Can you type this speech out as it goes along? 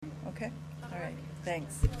Okay? All right.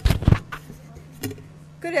 Thanks.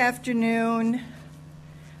 Good afternoon.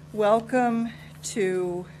 Welcome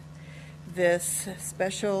to this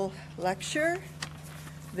special lecture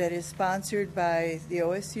that is sponsored by the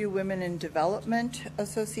OSU Women in Development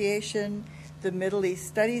Association, the Middle East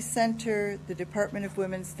Studies Center, the Department of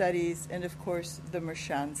Women's Studies, and of course the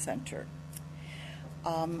Mershon Center.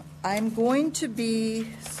 I'm going to be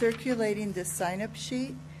circulating this sign-up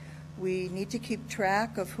sheet. We need to keep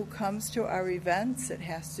track of who comes to our events. It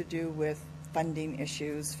has to do with funding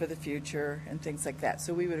issues for the future and things like that.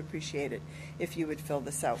 So we would appreciate it if you would fill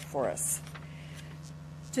this out for us.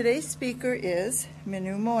 Today's speaker is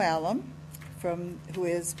Minoo Moallem, who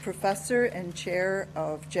is professor and chair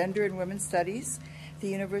of Gender and Women's Studies at the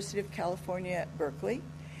University of California at Berkeley.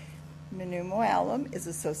 Minoo Moallem is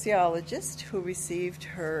a sociologist who received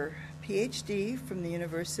her PhD from the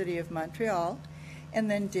University of Montreal and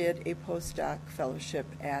then did a postdoc fellowship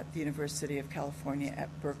at the University of California at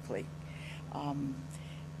Berkeley.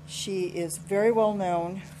 She is very well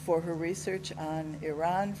known for her research on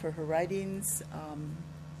Iran, for her writings,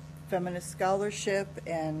 feminist scholarship,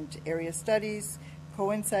 and area studies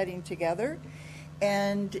coinciding together.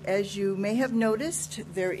 And as you may have noticed,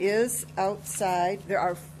 there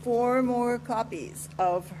are 4 more copies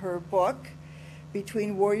of her book,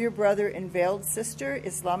 Between Warrior Brother and Veiled Sister,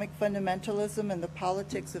 Islamic Fundamentalism and the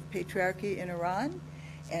Politics of Patriarchy in Iran.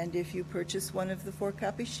 And if you purchase one of the 4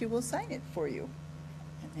 copies, she will sign it for you,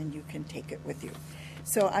 and then you can take it with you.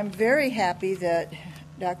 So I'm very happy that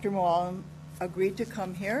Dr. Moallem agreed to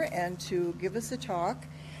come here and to give us a talk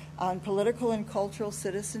on political and cultural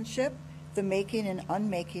citizenship, the making and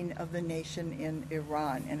unmaking of the nation in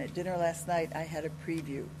Iran. And at dinner last night, I had a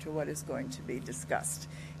preview to what is going to be discussed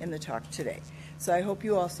in the talk today. So I hope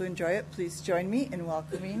you also enjoy it. Please join me in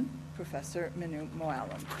welcoming Professor Minoo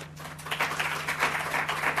Moallem.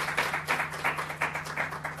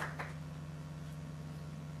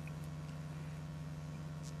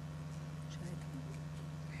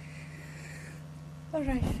 All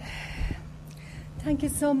right. Thank you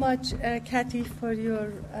so much, Kathy, for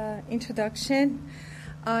your introduction.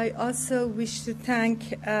 I also wish to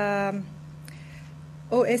thank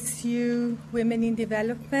OSU Women in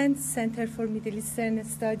Development, Center for Middle Eastern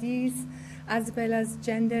Studies, as well as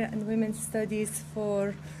Gender and Women's Studies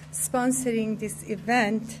for sponsoring this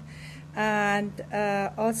event, and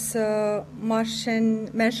also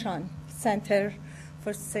Mershon Center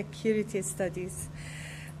for Security Studies.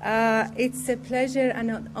 It's a pleasure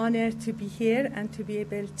and an honor to be here and to be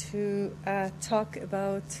able to talk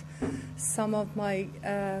about some of my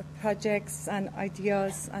projects and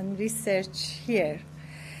ideas and research here.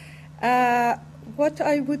 What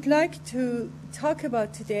I would like to talk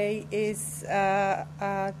about today is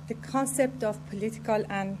the concept of political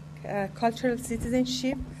and cultural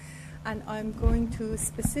citizenship, and I'm going to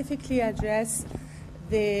specifically address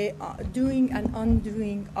the doing and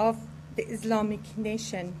undoing of the Islamic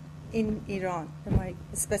nation in Iran. My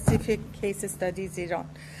specific case study is Iran.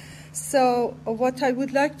 So what I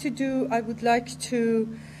would like to do, I would like to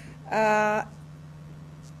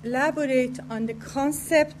elaborate on the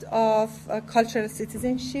concept of cultural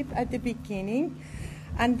citizenship at the beginning,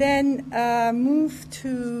 and then move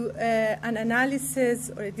to an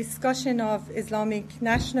analysis or a discussion of Islamic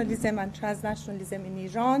nationalism and transnationalism in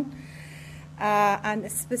Iran,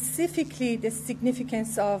 and specifically the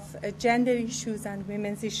significance of gender issues and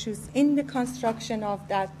women's issues in the construction of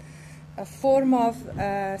that form of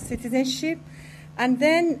citizenship, and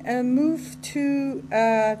then move to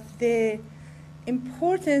the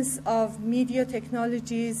importance of media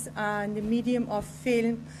technologies and the medium of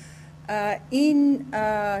film in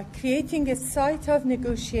creating a site of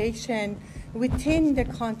negotiation within the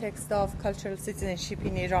context of cultural citizenship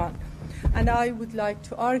in Iran. And I would like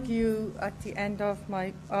to argue at the end of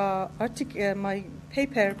my my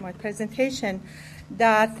paper, my presentation,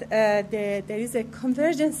 that there is a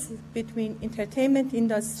convergence between entertainment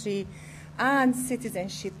industry and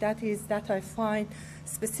citizenship that I find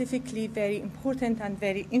specifically very important and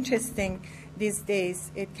very interesting these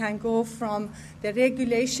days. It can go from the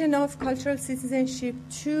regulation of cultural citizenship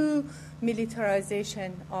to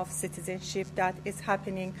militarization of citizenship that is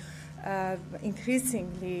happening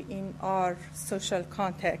increasingly in our social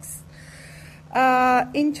context.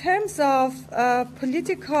 In terms of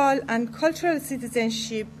political and cultural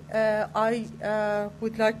citizenship, I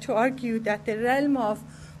would like to argue that the realm of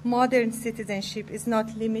modern citizenship is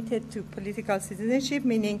not limited to political citizenship,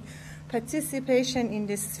 meaning participation in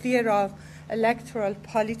the sphere of electoral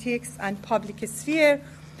politics and public sphere,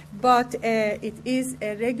 but it is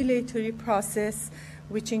a regulatory process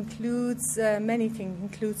which includes many things,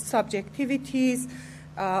 includes subjectivities,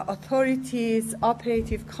 authorities,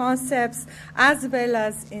 operative concepts, as well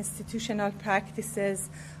as institutional practices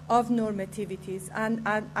of normativities. And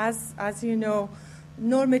as you know,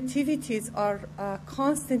 normativities are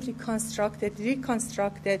constantly constructed,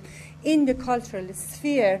 reconstructed in the cultural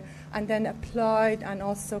sphere, and then applied and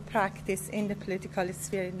also practiced in the political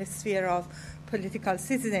sphere, in the sphere of political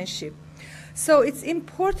citizenship. So it's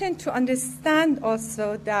important to understand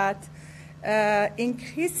also that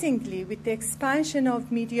increasingly with the expansion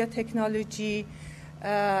of media technology,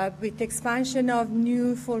 with the expansion of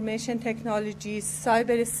new information technologies,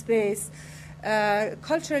 cyberspace,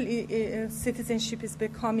 cultural citizenship is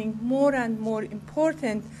becoming more and more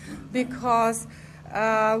important because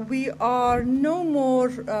we are no more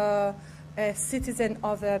a citizen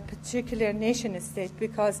of a particular nation state,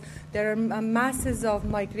 because there are masses of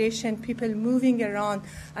migration, people moving around,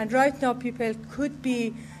 and right now you could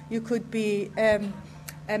be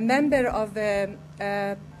a member of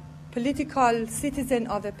a political citizen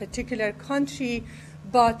of a particular country,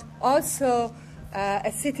 but also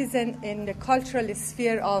a citizen in the cultural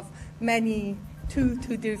sphere of two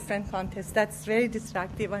different contexts. That's very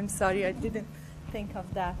distractive. I'm sorry, I didn't think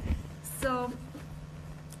of that. So,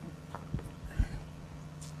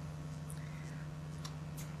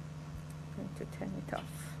 I'm going to turn it off.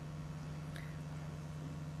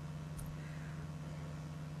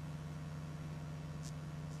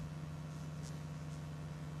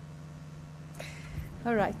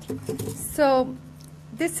 All right. So,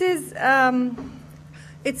 this is.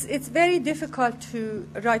 It's very difficult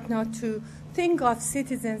right now to think of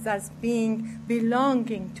citizens as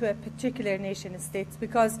belonging to a particular nation state,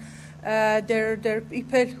 because there are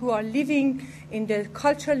people who are living in the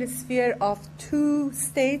cultural sphere of two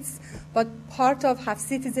states, but have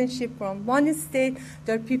citizenship from one state.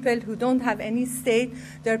 There are people who don't have any state.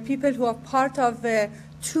 There are people who are part of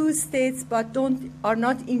two states but are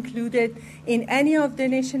not included in any of the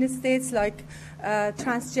nation states, like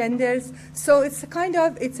transgenders. So it's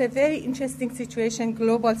a very interesting situation,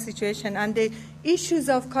 global situation, and the issues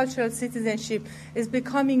of cultural citizenship is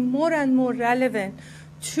becoming more and more relevant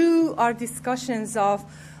to our discussions of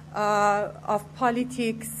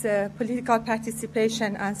politics, political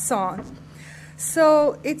participation, and so on.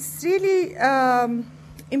 So it's really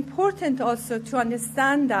important also to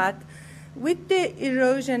understand that with the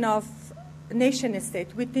erosion of nation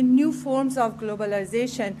state, with the new forms of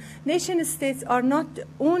globalization, nation states are not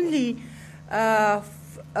only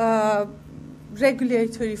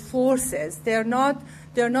regulatory forces. They are not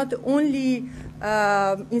only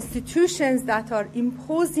institutions that are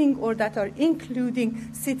imposing or that are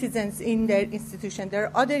including citizens in their institution. There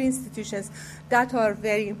are other institutions that are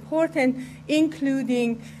very important,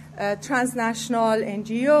 including transnational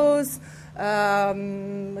NGOs,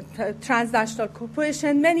 transnational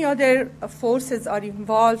corporations. Many other forces are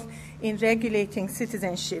involved in regulating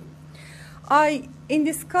citizenship. In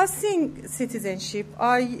discussing citizenship,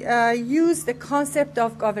 I use the concept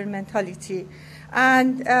of governmentality.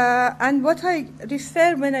 And what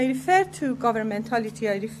when I refer to governmentality,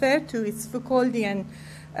 I refer to its Foucauldian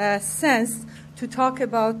sense to talk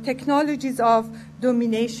about technologies of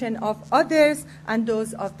domination of others and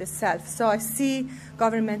those of the self. So I see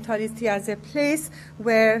governmentality as a place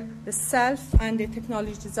where the self and the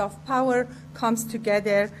technologies of power comes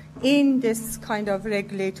together in this kind of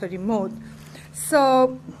regulatory mode.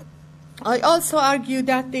 So I also argue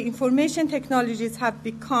that the information technologies have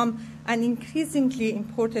become an increasingly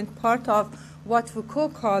important part of what Foucault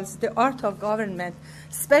calls the art of government,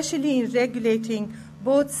 especially in regulating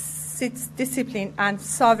both discipline and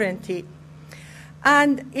sovereignty.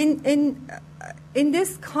 And in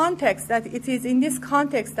this context, that it is in this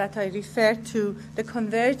context that I refer to the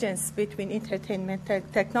convergence between entertainment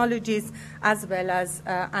technologies as well as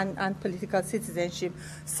and political citizenship.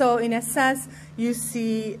 So in a sense, you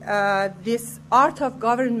see this art of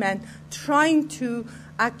government trying to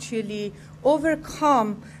actually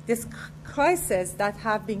overcome this crisis that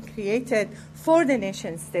have been created for the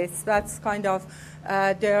nation states. That's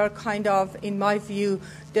they are in my view,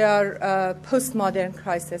 they are postmodern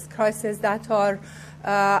crises that are,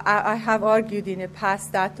 I have argued in the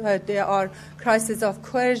past that they are crises of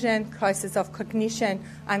coercion, crises of cognition,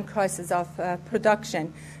 and crises of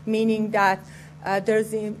production, meaning that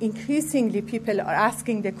there's increasingly people are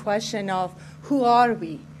asking the question of who are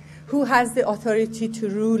we? who has the authority to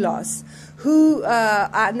rule us, who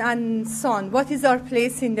and so on. What is our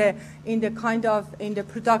place in the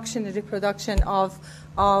production and reproduction of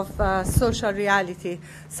social reality?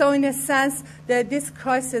 So in a sense, these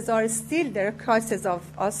crises are still there, crises of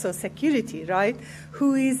also security, right?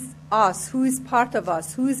 Who is us? Who is part of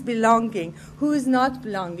us? Who is belonging? Who is not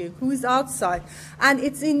belonging? Who is outside? And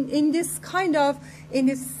it's in this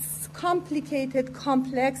complicated,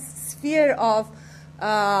 complex sphere of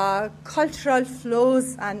cultural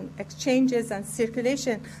flows and exchanges and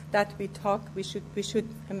circulation that we should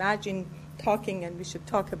imagine talking, and we should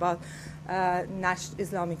talk about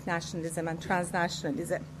Islamic nationalism and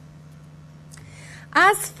transnationalism.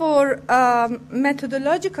 As for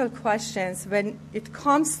methodological questions, when it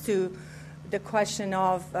comes to the question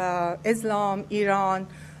of Islam, Iran,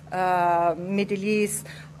 Middle East,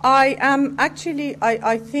 I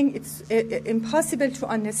think it's impossible to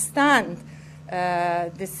understand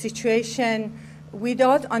the situation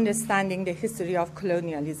without understanding the history of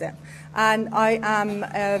colonialism. And I am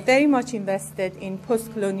very much invested in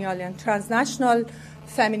post-colonial and transnational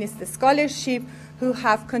feminist scholarship who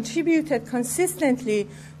have contributed consistently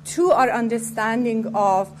to our understanding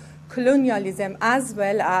of colonialism as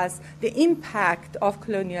well as the impact of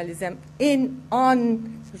colonialism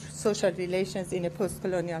on social relations in a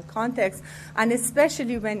post-colonial context, and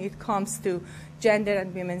especially when it comes to gender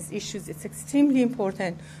and women's issues. It's extremely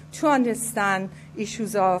important to understand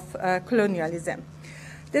issues of colonialism.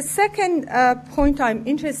 The second point I'm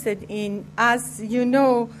interested in, as you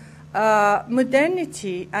know,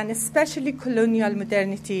 modernity, and especially colonial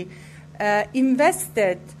modernity,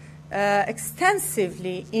 invested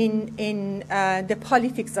extensively in the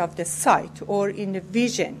politics of the site, or in the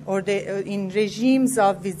vision, or in regimes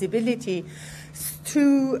of visibility,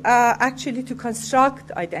 to actually to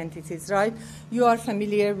construct identities, right? You are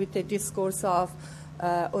familiar with the discourse of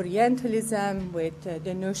Orientalism, with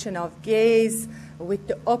the notion of gaze, with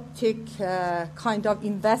the optic kind of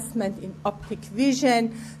investment in optic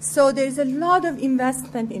vision. So there is a lot of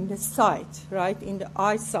investment in the sight, right, in the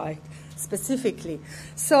eyesight specifically.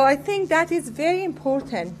 So I think that is very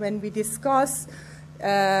important when we discuss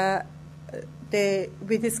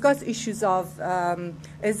issues of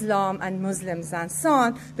Islam and Muslims and so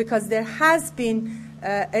on, because there has been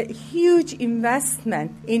a huge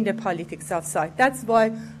investment in the politics of sight. That's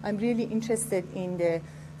why I'm really interested in the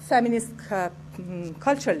feminist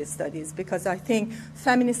cultural studies, because I think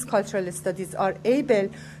feminist cultural studies are able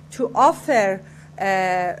to offer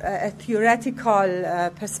a theoretical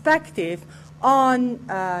perspective on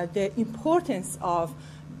the importance of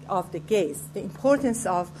the gaze, the importance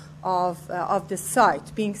of the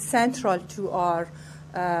sight being central to our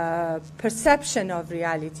perception of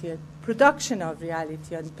reality, production of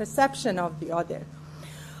reality, and perception of the other.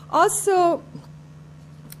 Also,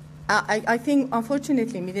 I think,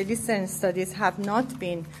 unfortunately, Middle Eastern studies have not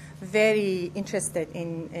been very interested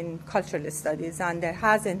in cultural studies, and there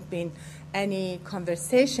hasn't been any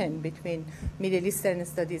conversation between Middle Eastern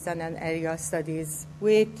studies and area studies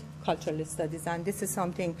with cultural studies. And this is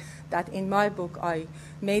something that in my book I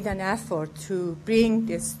made an effort to bring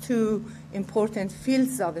these two important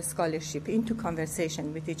fields of scholarship into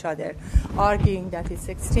conversation with each other, arguing that it's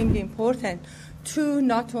extremely important to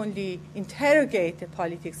not only interrogate the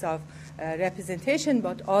politics of representation,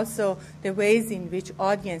 but also the ways in which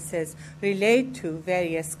audiences relate to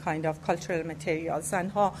various kind of cultural materials,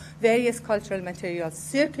 and how various cultural materials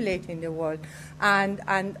circulate in the world, and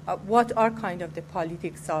what are kind of the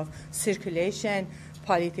politics of circulation,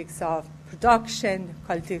 politics of production,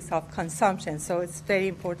 politics of consumption. So it's very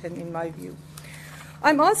important in my view.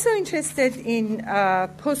 I'm also interested in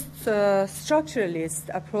post-structuralist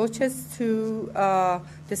approaches to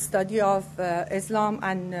the study of Islam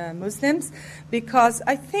and Muslims, because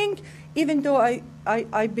I think, even though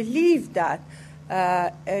I believe that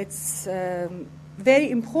it's very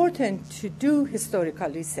important to do historical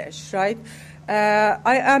research, right?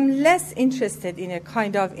 I am less interested in a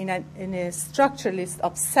kind of in a structuralist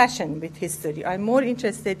obsession with history. I'm more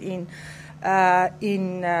interested in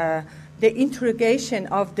the interrogation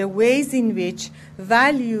of the ways in which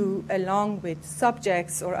value, along with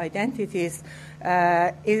subjects or identities,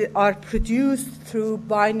 are produced through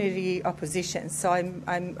binary oppositions. So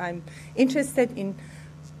I'm interested in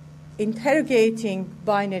interrogating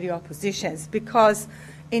binary oppositions, because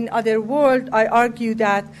in other words, I argue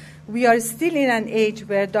that we are still in an age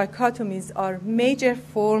where dichotomies are major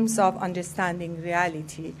forms of understanding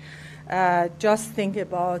reality. Just think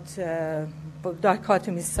about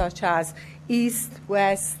dichotomies such as East,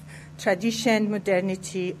 West, tradition,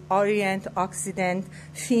 modernity, Orient, Occident,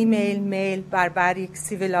 female, male, barbaric,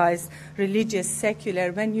 civilized, religious,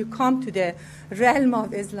 secular. When you come to the realm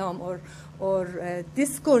of Islam or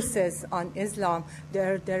discourses on Islam,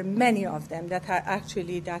 there are many of them that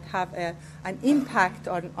have an impact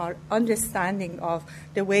on our understanding of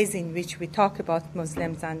the ways in which we talk about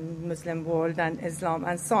Muslims and Muslim world and Islam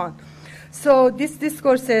and so on. So these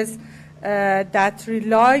discourses that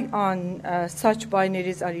rely on such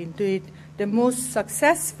binaries are indeed the most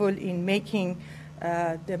successful in making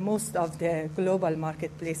the most of the global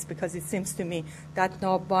marketplace, because it seems to me that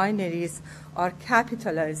now binaries are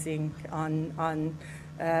capitalizing on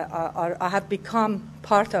or have become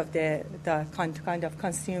part of the kind of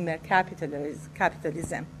consumer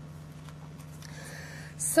capitalism.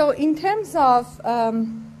 So in terms of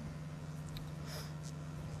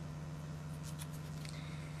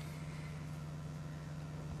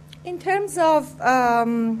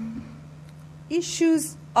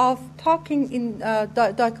issues of talking in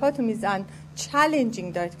dichotomies and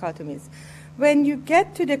challenging dichotomies, when you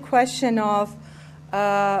get to the question of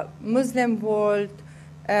Muslim world,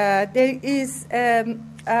 there is a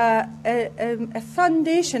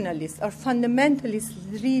foundationalist or fundamentalist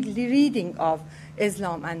reading of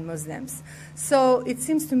Islam and Muslims. So it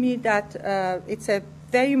seems to me that it's a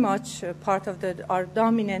very much part of our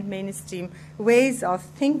dominant mainstream ways of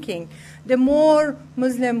thinking. The more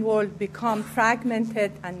Muslim world become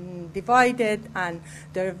fragmented and divided, and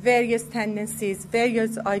there are various tendencies,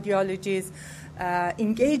 various ideologies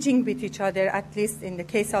engaging with each other, at least in the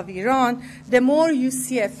case of Iran, the more you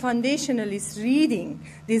see a foundationalist reading,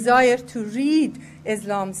 desire to read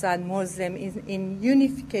Islam and Muslim in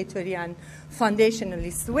unificatory and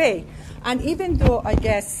foundationalist way. And even though I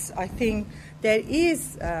think there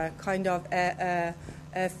is kind of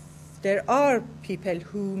there are people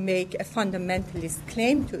who make a fundamentalist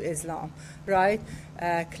claim to Islam, right?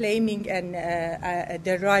 Claiming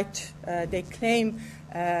the right, they claim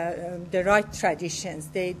the right traditions.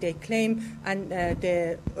 They claim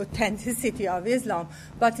the authenticity of Islam,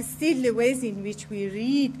 but still the ways in which we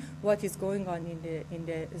read what is going on in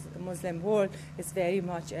the Muslim world is very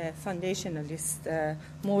much a foundationalist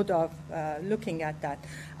mode of looking at that.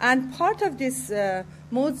 And part of this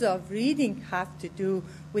modes of reading have to do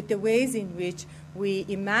with the ways in which we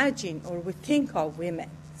imagine or we think of women.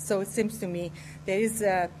 So it seems to me there is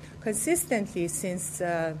consistently since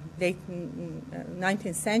late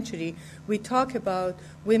 19th century, we talk about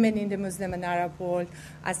women in the Muslim and Arab world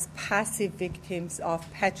as passive victims of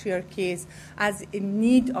patriarchies, as in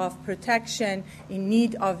need of protection, in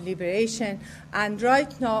need of liberation. And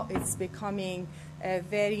right now it's becoming a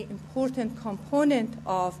very important component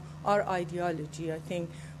of our ideology. I think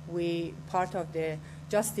part of the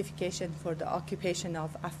justification for the occupation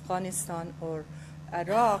of Afghanistan or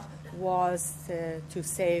Iraq was to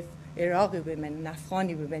save Iraqi women and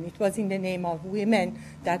Afghani women. It was in the name of women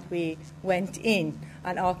that we went in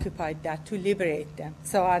and occupied that to liberate them.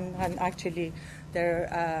 So, and actually,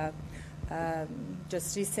 there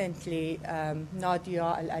just recently, Nadia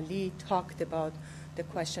Al-Ali talked about the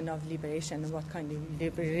question of liberation and what kind of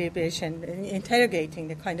liberation, interrogating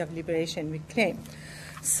the kind of liberation we claim.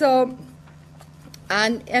 So,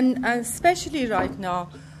 and especially right now,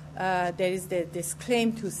 there is this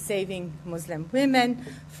claim to saving Muslim women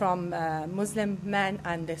from Muslim men,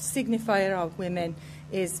 and the signifier of women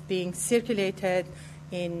is being circulated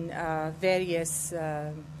in various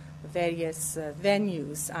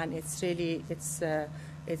venues, and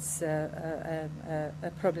it's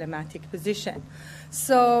a problematic position.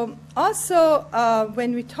 So also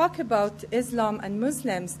when we talk about Islam and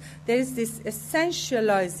Muslims, there is this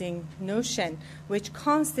essentializing notion which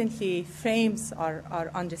constantly frames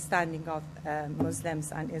our understanding of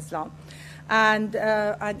Muslims and Islam. And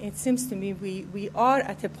it seems to me we are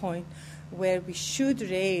at a point where we should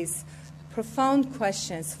raise profound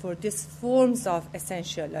questions for these forms of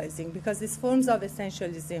essentializing, because these forms of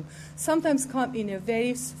essentialism sometimes come in a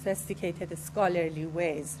very sophisticated scholarly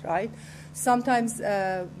ways, right? Sometimes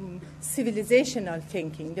civilizational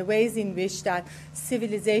thinking, the ways in which that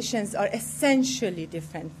civilizations are essentially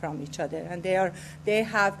different from each other, and they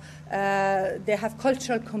have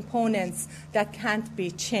cultural components that can't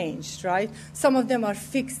be changed, right? Some of them are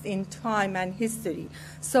fixed in time and history,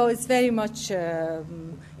 so it's very much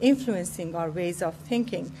influencing our ways of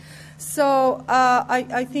thinking. So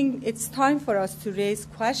I think it's time for us to raise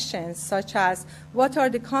questions such as, what are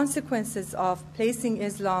the consequences of placing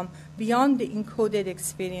Islam beyond the encoded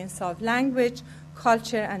experience of language,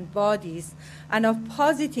 culture, and bodies, and of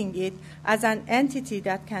positing it as an entity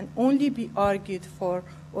that can only be argued for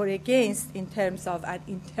or against in terms of an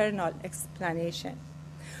internal explanation?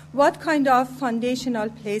 what kind of foundational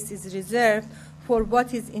place is reserved for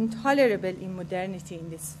what is intolerable in modernity in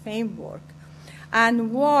this framework?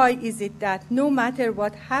 And why is it that no matter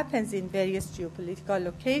what happens in various geopolitical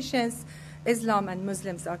locations, Islam and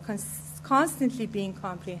Muslims are constantly being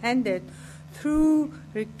comprehended through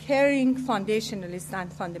recurring foundationalist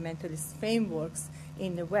and fundamentalist frameworks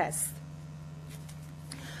in the West?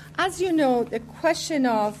 As you know, the question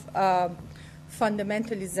of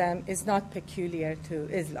fundamentalism is not peculiar to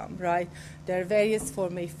Islam, right? There are various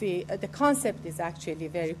forms. The concept is actually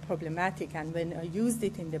very problematic, and when I used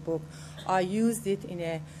it in the book, I used it in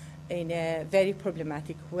a very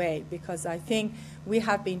problematic way, because I think we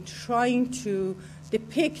have been trying to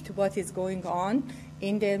depict what is going on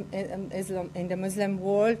in the Muslim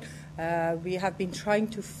world. We have been trying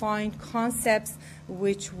to find concepts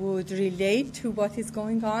which would relate to what is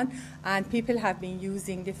going on, and people have been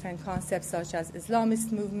using different concepts such as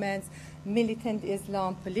Islamist movements, militant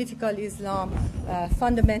Islam, political Islam,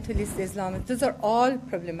 fundamentalist Islam. Those are all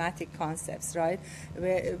problematic concepts, right?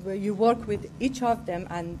 Where you work with each of them,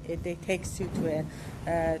 and they takes you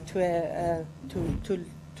to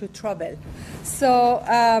trouble. So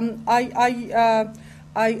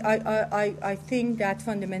I think that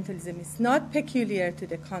fundamentalism is not peculiar to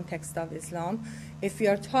the context of Islam. If we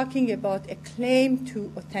are talking about a claim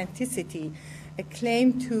to authenticity, a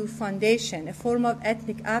claim to foundation, a form of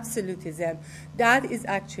ethnic absolutism, that is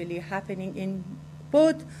actually happening in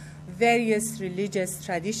both various religious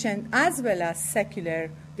traditions as well as secular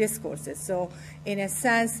discourses. So in a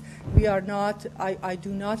sense, we are not, I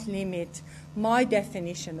do not limit my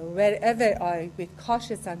definition, or wherever I, with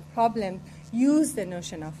cautious and problem, use the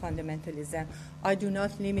notion of fundamentalism, I do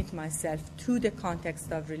not limit myself to the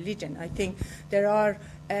context of religion. I think there are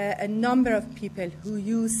a number of people who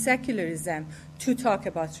use secularism to talk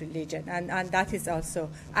about religion, and that is also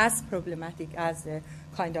as problematic as the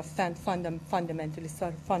kind of fundamentalist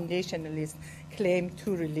or foundationalist claim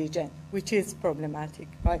to religion, which is problematic,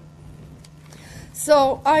 right?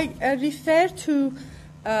 So I refer to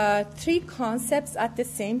three concepts at the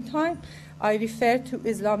same time. I refer to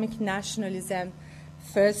Islamic nationalism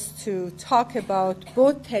first to talk about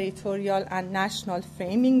both territorial and national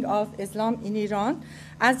framing of Islam in Iran,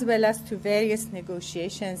 as well as to various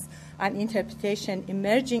negotiations and interpretation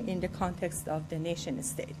emerging in the context of the nation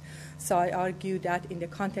state. So I argue that in the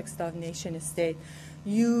context of nation state,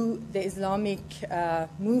 the Islamic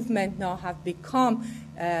movement now have become,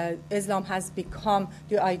 Islam has become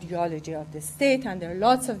the ideology of the state, and there are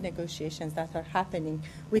lots of negotiations that are happening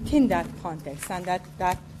within that context, and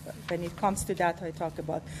that when it comes to that, I talk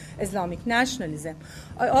about Islamic nationalism.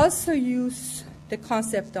 I also use the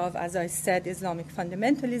concept of, as I said, Islamic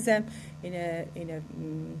fundamentalism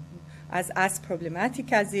as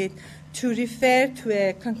problematic as it, to refer to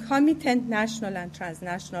a concomitant national and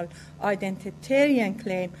transnational identitarian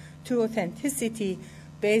claim to authenticity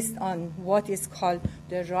based on what is called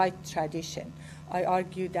the right tradition. I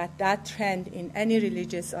argue that that trend in any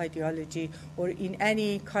religious ideology or in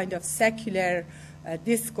any kind of secular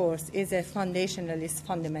discourse is a foundationalist,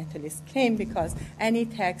 fundamentalist claim, because any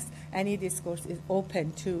text, any discourse is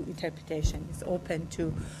open to interpretation, is open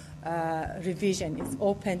to revision, is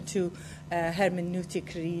open to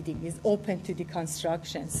hermeneutic reading, is open to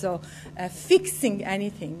deconstruction. So fixing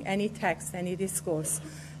anything, any text, any discourse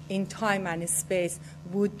in time and space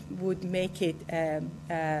would make it,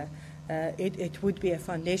 it would be a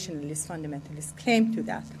foundationalist, fundamentalist claim to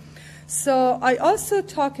that. So I also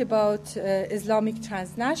talk about Islamic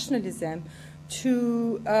transnationalism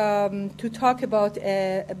to talk about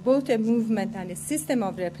both a movement and a system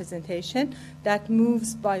of representation that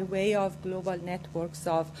moves by way of global networks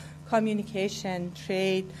of communication,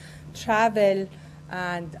 trade, travel,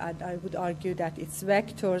 and I would argue that its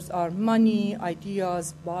vectors are money,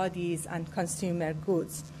 ideas, bodies, and consumer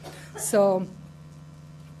goods. So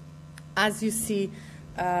as you see,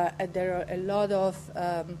 there are a lot of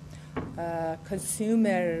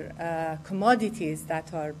consumer commodities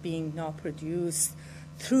that are being now produced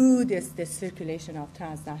through the circulation of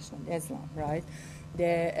transnational Islam, right?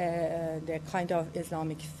 The kind of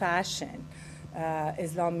Islamic fashion,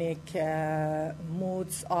 Islamic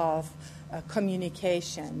modes of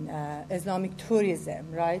communication, Islamic tourism,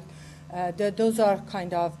 right? Those are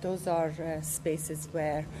spaces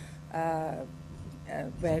where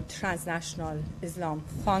transnational Islam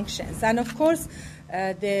functions. And of course,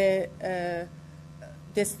 there's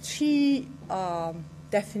three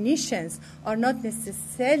definitions are not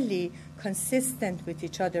necessarily consistent with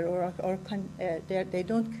each other, or they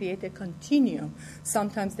don't create a continuum.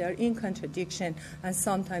 Sometimes they are in contradiction, and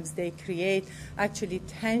sometimes they create actually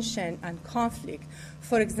tension and conflict.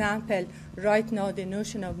 For example, right now the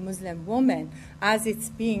notion of Muslim woman, as it's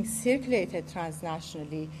being circulated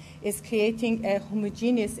transnationally, is creating a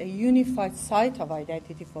homogeneous, a unified site of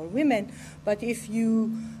identity for women. But if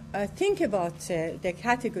you think about the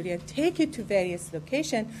category and take it to various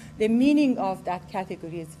locations, the meaning of that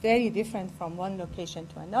category is very different from one location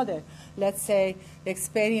to another. Let's say the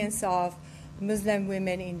experience of Muslim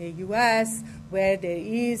women in the U.S., where there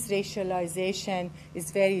is racialization,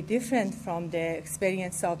 is very different from the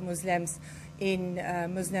experience of Muslims in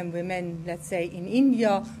Muslim women, let's say, in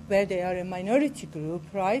India, where they are a minority group,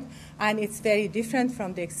 right? And it's very different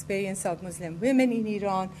from the experience of Muslim women in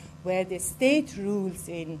Iran, where the state rules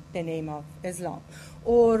in the name of Islam.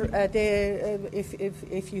 Or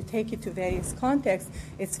if you take it to various contexts,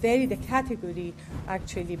 the category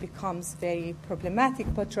actually becomes very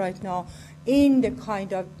problematic. But right now, in the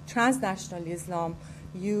kind of transnational Islam,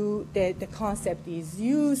 the concept is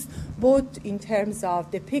used both in terms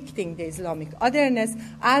of depicting the Islamic otherness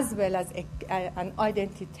as well as an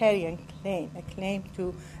identitarian claim, a claim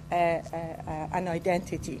to an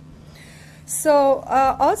identity. So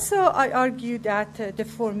also I argue that the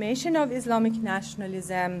formation of Islamic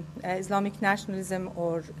nationalism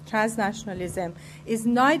or transnationalism is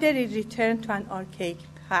neither a return to an archaic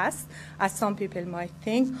past, as some people might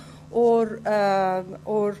think, or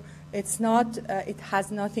it's not. It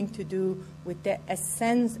has nothing to do with the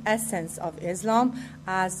essence of Islam,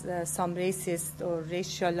 as some racist or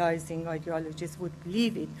racializing ideologies would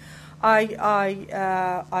believe it. I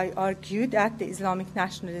argue that the Islamic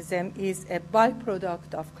nationalism is a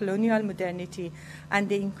byproduct of colonial modernity and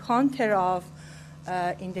the encounter of,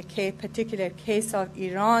 in the particular case of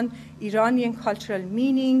Iran, Iranian cultural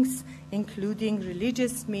meanings, including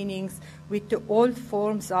religious meanings, with the old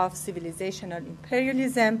forms of civilizational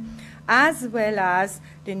imperialism, as well as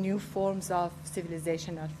the new forms of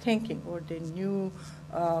civilizational thinking, or the new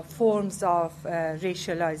forms of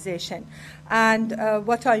racialization. And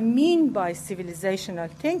what I mean by civilizational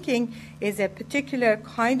thinking is a particular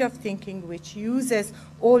kind of thinking which uses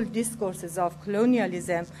old discourses of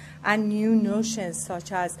colonialism and new notions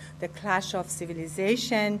such as the clash of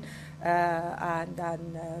civilization, and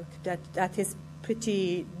that is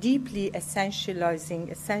pretty deeply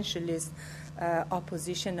essentialist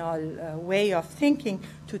oppositional way of thinking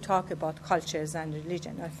to talk about cultures and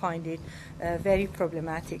religion. I find it very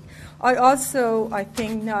problematic. I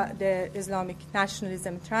think the Islamic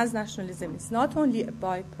nationalism, transnationalism is not only a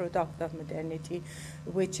byproduct of modernity,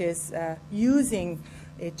 which is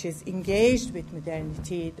engaged with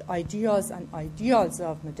modernity, the ideas and ideals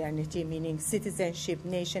of modernity, meaning citizenship,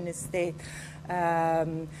 nation-state,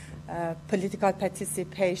 political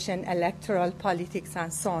participation, electoral politics,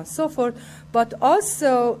 and so on and so forth, but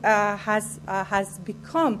also has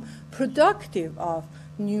become productive of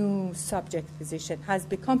new subject position, has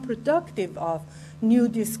become productive of new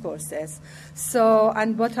discourses. So,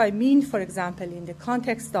 and what I mean, for example, in the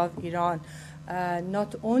context of Iran,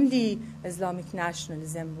 not only Islamic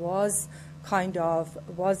nationalism was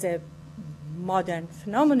a modern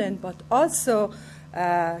phenomenon, but also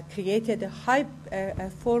created a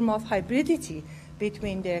form of hybridity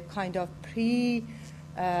between the kind of pre-Islamic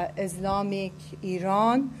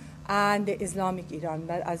Iran and the Islamic Iran.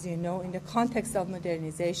 But as you know, in the context of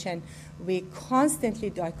modernization, we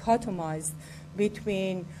constantly dichotomized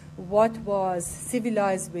between what was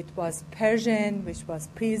civilized, which was Persian, which was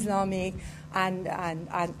pre-Islamic, and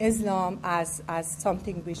Islam as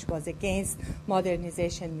something which was against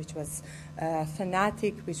modernization, which was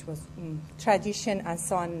fanatic, which was tradition, and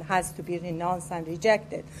so on, has to be renounced and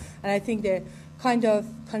rejected. And I think the kind of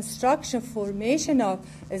formation of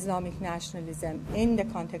Islamic nationalism in the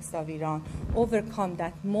context of Iran overcome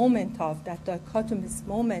that dichotomous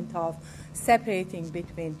moment of separating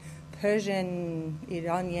between Persian,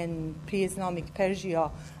 Iranian, pre-Islamic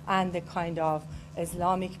Persia, and the kind of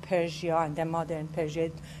Islamic Persia and the modern Persia.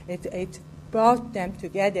 It brought them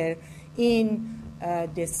together in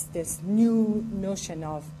this new notion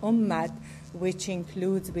of ummah, which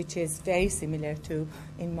is very similar to,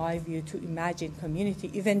 in my view, to imagined community,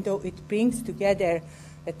 even though it brings together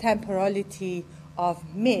the temporality of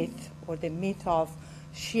myth, or the myth of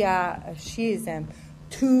Shiism,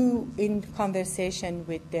 in conversation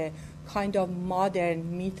with the kind of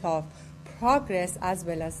modern myth of progress, as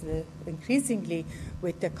well as increasingly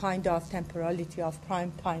with the kind of temporality of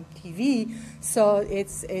primetime TV. So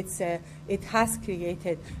it has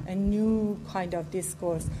created a new kind of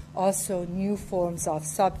discourse, also new forms of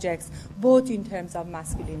subjects, both in terms of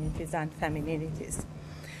masculinities and femininities.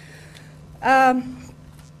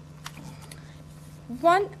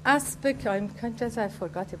 One aspect, I'm conscious I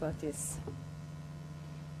forgot about this.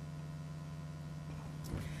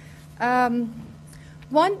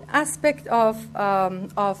 One aspect of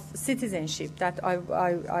citizenship that I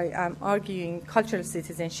am arguing, cultural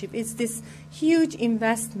citizenship, is this huge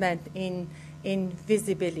investment in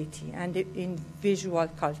visibility and in visual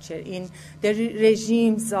culture, in the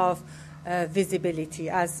regimes of visibility,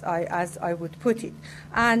 as I would put it.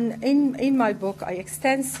 And in my book, I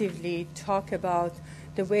extensively talk about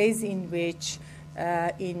the ways in which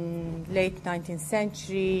in late 19th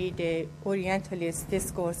century, the Orientalist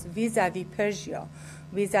discourse vis-à-vis Persia,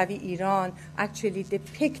 vis-à-vis Iran, actually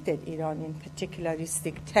depicted Iran in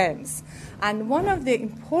particularistic terms. And one of the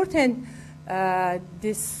important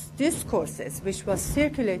discourses which was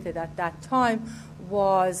circulated at that time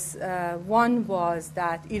was, one was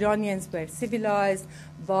that Iranians were civilized,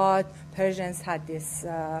 but Persians had this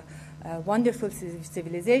wonderful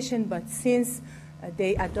civilization, but since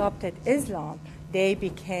they adopted Islam, they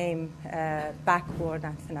became backward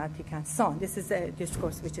and fanatic and so on. This is a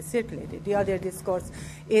discourse which is circulated. The other discourse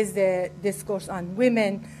is the discourse on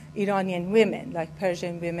women, Iranian women, like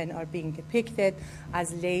Persian women are being depicted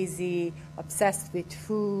as lazy, obsessed with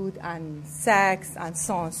food and sex and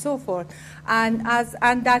so on and so forth. And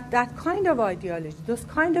that kind of ideology, those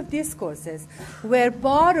kind of discourses were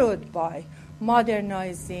borrowed by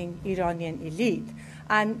modernizing Iranian elite.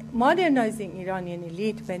 And modernizing Iranian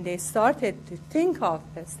elite, when they started to think of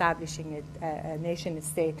establishing a nation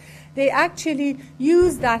state, they actually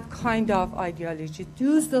used that kind of ideology,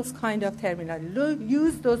 used those kind of terminology,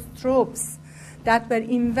 used those tropes that were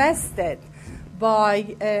invested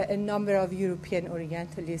by a number of European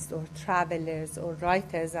Orientalists or travelers or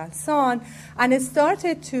writers and so on, and it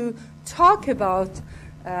started to talk about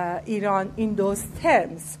Iran in those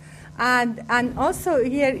terms. And also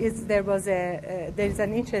here there is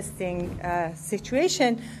an interesting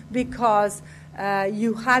situation, because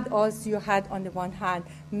you had on the one hand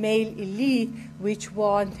male elite which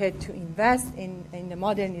wanted to invest in the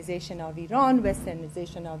modernization of Iran,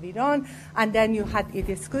 westernization of Iran, and then you had a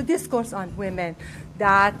discourse on women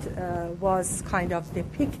that was kind of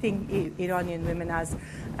depicting Iranian women as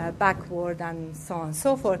backward and so on and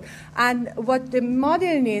so forth. And what the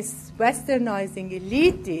modernist westernizing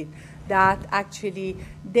elite did, that actually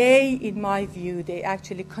in my view, they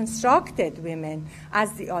actually constructed women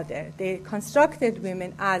as the other. They constructed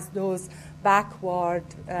women as those backward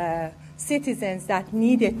citizens that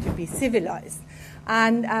needed to be civilized.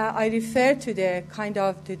 And I refer to the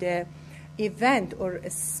event or a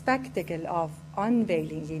spectacle of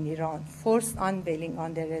unveiling in Iran, forced unveiling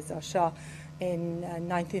under Reza Shah in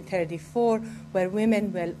 1934, where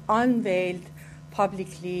women were unveiled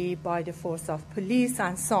publicly by the force of police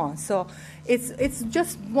and so on. So it's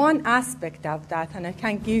just one aspect of that, and I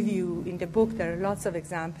can give you, in the book there are lots of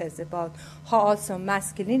examples about how also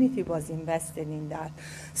masculinity was invested in that.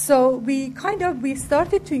 So we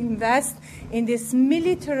started to invest in these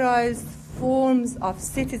militarized forms of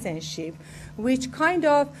citizenship, which kind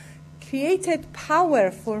of created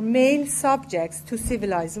power for male subjects to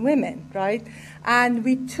civilize women, right? And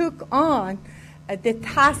we took on the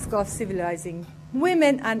task of civilizing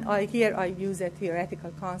women, and here I use a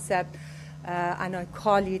theoretical concept, and I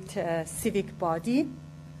call it civic body.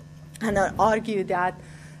 And I argue that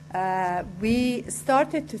we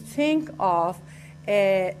started to think of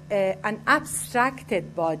an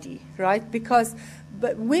abstracted body, right? Because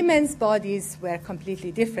women's bodies were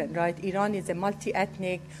completely different, right? Iran is a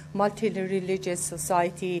multi-ethnic, multi-religious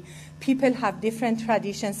society. People have different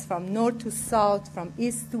traditions from north to south, from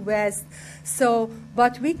east to west. So,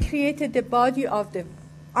 but we created the body of the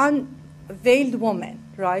unveiled woman,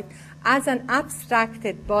 right, as an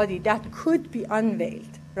abstracted body that could be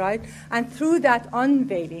unveiled, right? And through that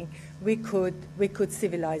unveiling, we could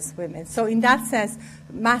civilize women. So in that sense,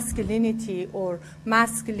 masculinity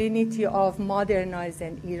of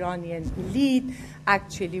modernizing Iranian elite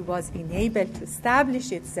actually was enabled to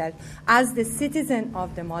establish itself as the citizen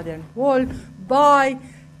of the modern world by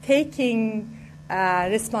taking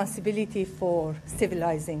responsibility for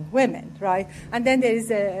civilizing women, right? And then there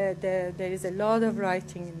is a lot of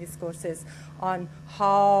writing in discourses on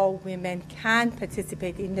how women can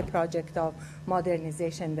participate in the project of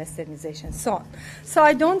modernization, westernization, so on. So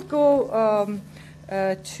I don't go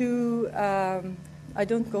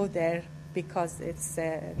there because it's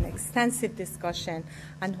an extensive discussion,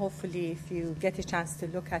 and hopefully if you get a chance to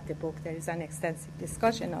look at the book, there is an extensive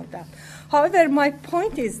discussion of that. However, my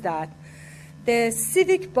point is that the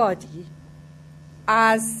civic body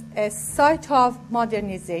as a site of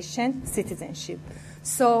modernization, citizenship.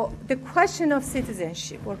 So the question of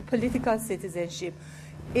citizenship or political citizenship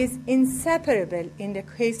is inseparable in the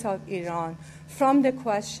case of Iran from the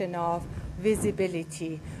question of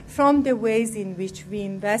visibility, from the ways in which we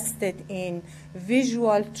invested in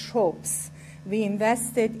visual tropes, we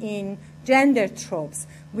invested in gender tropes,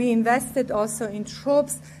 we invested also in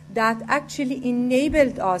tropes that actually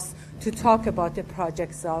enabled us to talk about the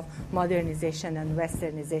projects of modernization and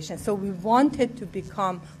westernization. So we wanted to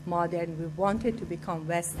become modern, we wanted to become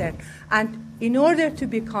Western, and in order to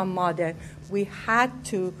become modern, we had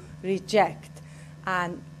to reject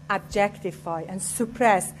and objectify and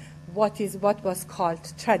suppress what was called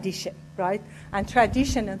tradition, right? And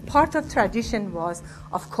tradition, and part of tradition was,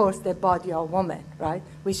 of course, the body of woman, right,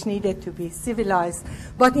 which needed to be civilized,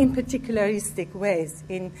 but in particularistic ways,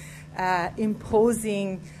 in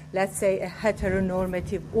imposing, let's say, a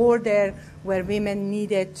heteronormative order where women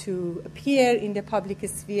needed to appear in the public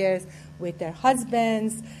spheres with their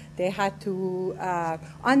husbands, they had to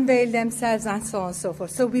unveil themselves, and so on and so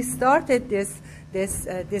forth. So we started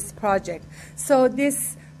this project. So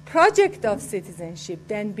this project of citizenship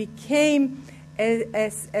then became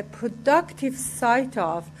a productive site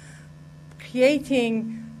of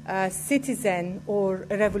creating citizen or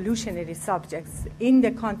revolutionary subjects in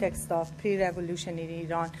the context of pre-revolutionary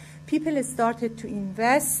Iran. People started to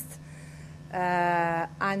invest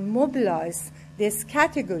and mobilize these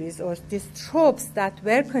categories or these tropes that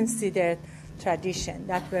were considered tradition,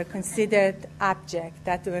 that were considered abject,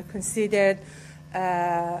 that were considered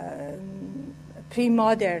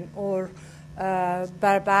pre-modern or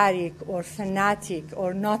barbaric or fanatic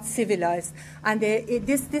or not civilized. And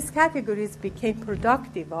these categories became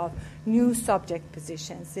productive of new subject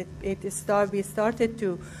positions. We started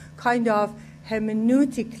to kind of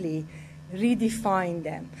hermeneutically redefine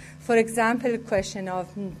them. For example, the question of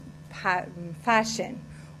fashion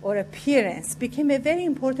or appearance became a very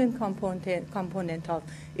important component of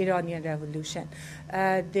Iranian revolution.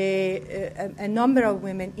 A number of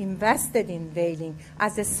women invested in veiling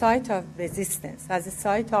as a site of resistance, as a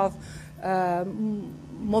site of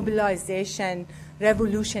mobilization,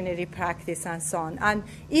 revolutionary practice, and so on. And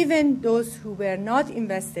even those who were not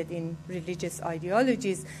invested in religious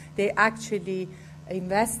ideologies, they actually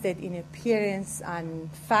invested in appearance and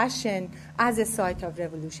fashion as a site of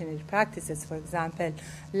revolutionary practices. For example,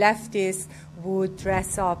 leftists would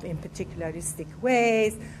dress up in particularistic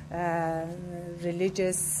ways.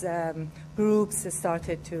 Religious groups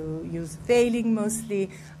started to use veiling mostly,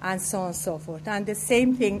 and so on and so forth. And the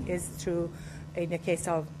same thing is true in the case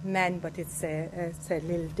of men, but it's a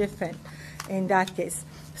little different in that case.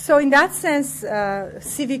 So in that sense,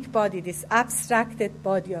 civic body, this abstracted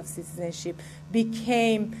body of citizenship,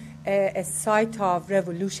 became a site of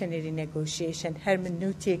revolutionary negotiation,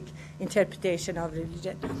 hermeneutic interpretation of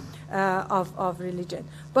religion, of religion.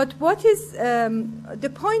 But what is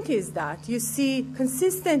the point is that you see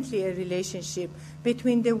consistently a relationship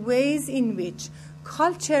between the ways in which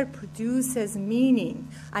culture produces meaning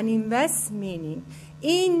and invests meaning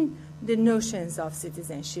in the notions of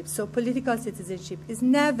citizenship. So political citizenship is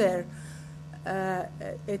never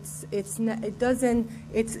it's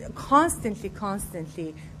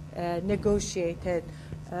constantly negotiated,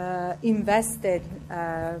 invested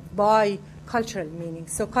by cultural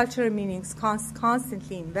meanings. So cultural meanings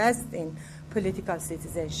constantly invest in political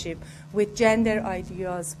citizenship with gender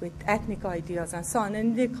ideas, with ethnic ideas, and so on.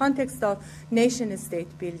 And in the context of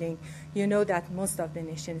nation-state building, you know that most of the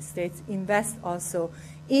nation-states invest also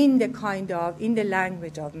in the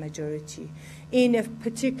language of majority, in a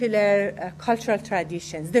particular cultural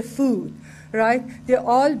traditions, the food, right? They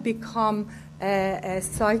all become a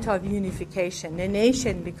site of unification. The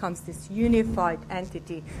nation becomes this unified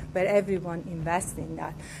entity where everyone invests in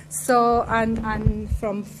that. So, and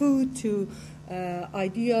from food to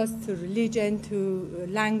ideas to religion to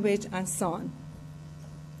language and so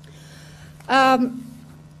on.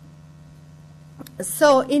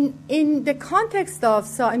 So in the context of,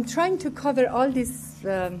 so I'm trying to cover all these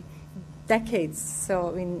decades,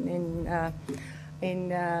 so in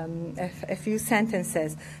a few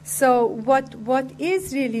sentences. So what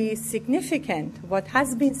is really significant, what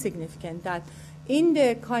has been significant, that in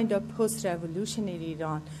the kind of post-revolutionary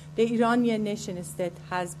Iran, the Iranian nation-state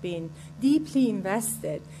has been deeply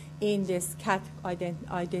invested in this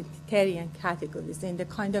identitarian categories, in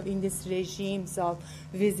these regimes of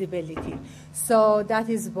visibility. So that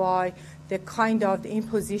is why the kind of the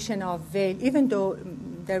imposition of veil, even though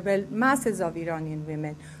there were masses of Iranian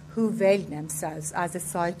women who veiled themselves as a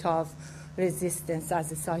site of resistance,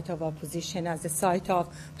 as a site of opposition, as a site of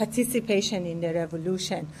participation in the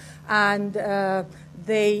revolution. And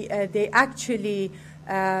they actually,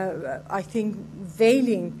 I think,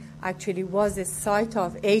 veiling actually was a site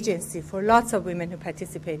of agency for lots of women who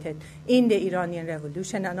participated in the Iranian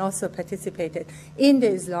Revolution and also participated in the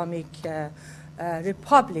Islamic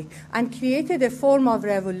Republic, and created a form of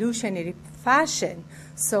revolutionary fashion.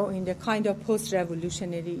 So in the kind of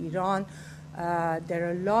post-revolutionary Iran, there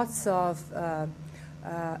are lots of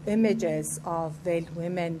images of veiled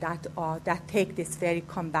women that take this very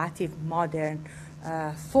combative modern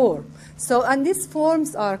form. So, and these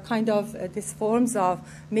forms are kind of these forms of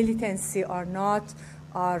militancy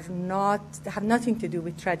have nothing to do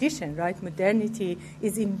with tradition, right? Modernity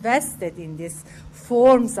is invested in these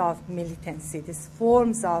forms of militancy, these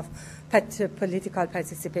forms of political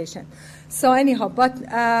participation. So anyhow, but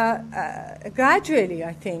gradually,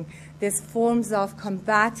 I think these forms of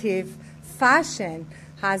combative fashion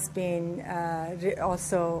has been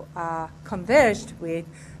also converged with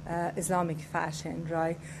Islamic fashion,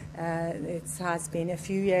 right? It has been a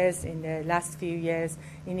few years, in the last few years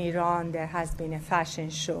in Iran, there has been a fashion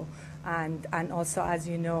show. And also, as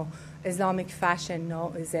you know, Islamic fashion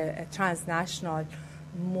now is a transnational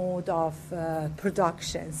mode of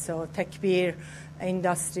production. So Takbir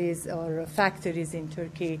industries or factories in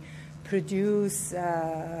Turkey produce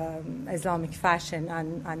Islamic fashion,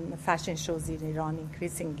 and fashion shows in Iran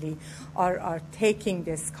increasingly are taking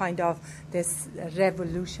this kind of this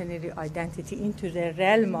revolutionary identity into the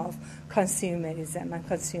realm of consumerism and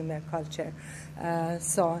consumer culture,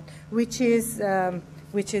 so on, which is a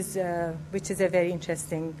very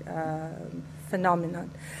interesting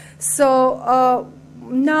phenomenon. So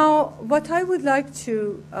now, what I would like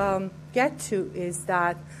to get to is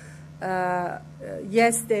that.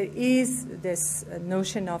 Yes, there is this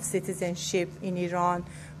notion of citizenship in Iran,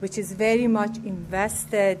 which is very much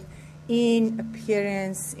invested in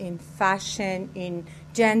appearance, in fashion, in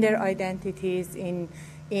gender identities, in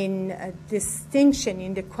distinction,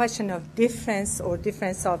 in the question of difference or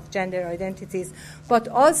difference of gender identities. But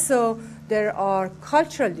also there are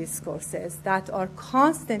cultural discourses that are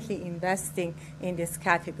constantly investing in these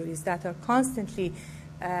categories, that are constantly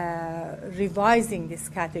revising this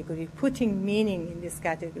category, putting meaning in these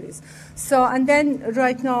categories. So, and then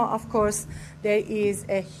right now, of course, there is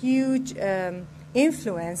a huge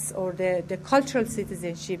influence, or the cultural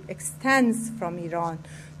citizenship extends from Iran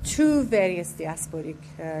to various diasporic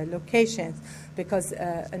locations, because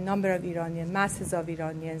a number of masses of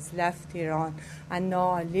Iranians left Iran and now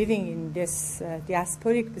are living in this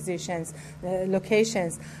diasporic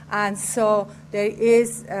locations. And so there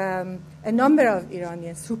is a number of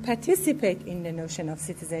Iranians who participate in the notion of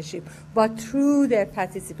citizenship, but through their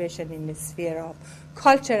participation in the sphere of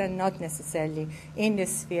culture and not necessarily in the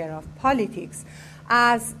sphere of politics.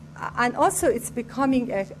 And also it's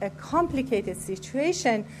becoming a complicated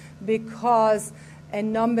situation, because a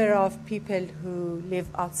number of people who live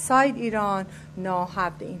outside Iran now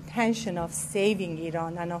have the intention of saving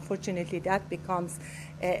Iran, and unfortunately that becomes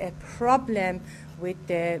a problem with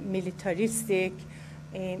the militaristic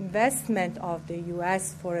investment of the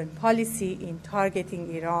U.S. foreign policy in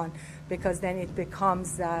targeting Iran, because then it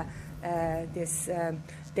becomes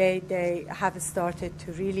they have started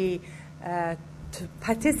to really to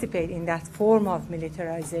participate in that form of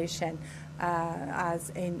militarization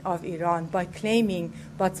of Iran by claiming,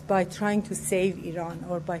 but by trying to save Iran,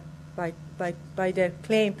 or by their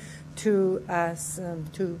claim to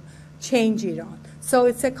change Iran. So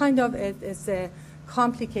it's a kind of it's a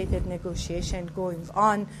complicated negotiation going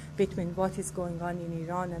on between what is going on in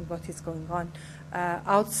Iran and what is going on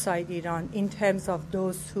outside Iran, in terms of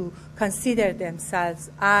those who consider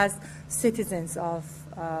themselves as citizens of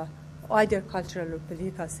either cultural or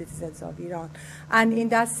political citizens of Iran. And in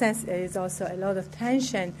that sense, there is also a lot of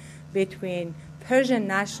tension between Persian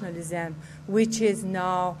nationalism, which is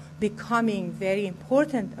now becoming very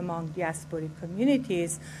important among diasporic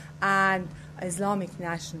communities, and Islamic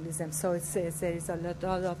nationalism. So there is a lot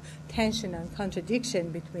of tension and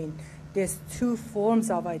contradiction between these two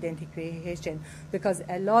forms of identification, because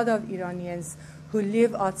a lot of Iranians who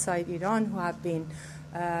live outside Iran, who have been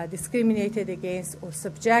discriminated against or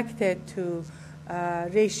subjected to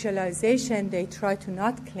racialization, they try to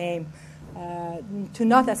not claim, to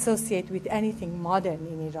not associate with anything modern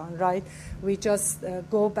in Iran, right? We just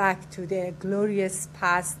go back to the glorious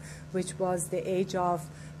past, which was the age of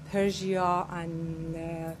Persia, and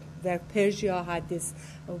where Persia had this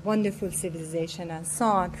wonderful civilization and so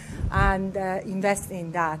on, and invest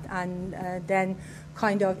in that. And then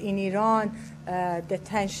kind of in Iran, the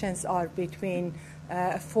tensions are between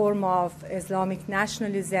a form of Islamic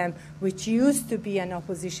nationalism, which used to be an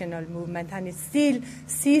oppositional movement, and it still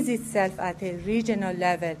sees itself at a regional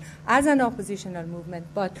level as an oppositional movement,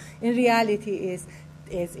 but in reality is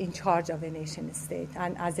in charge of a nation state.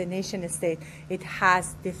 And as a nation state, it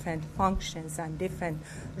has different functions and different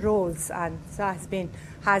roles, and so has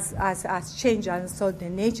changed. And so the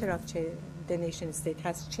nature of the nation state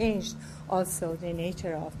has changed also the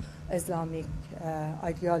nature of Islamic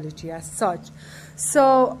ideology as such.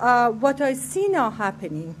 So what I see now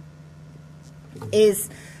happening is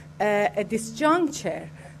a disjuncture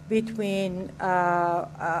between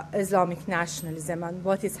Islamic nationalism and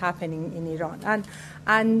what is happening in Iran.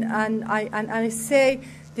 And I say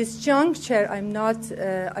disjuncture. I'm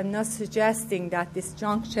not suggesting that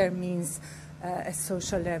disjuncture means a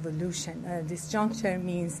social revolution. Disjuncture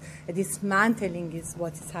means a dismantling is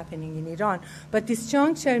what is happening in Iran. But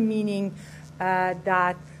disjuncture meaning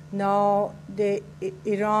that now the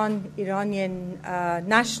Iranian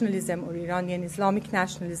nationalism or Iranian Islamic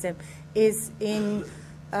nationalism is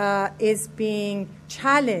being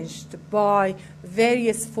challenged by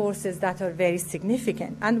various forces that are very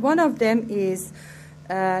significant, and one of them is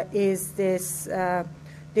this.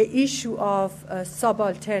 The issue of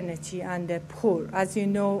subalternity and the poor. As you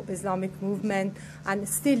know, Islamic movement, and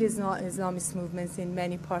still is not Islamist movements in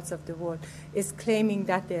many parts of the world, is claiming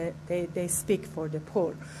that they speak for the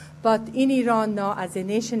poor. But in Iran now, as a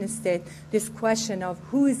nation state, this question of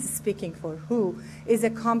who is speaking for who is a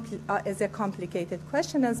complicated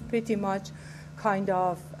question, as pretty much kind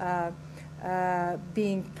of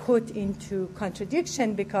being put into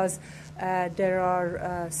contradiction, because there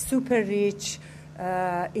are super rich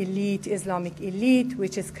elite, Islamic elite,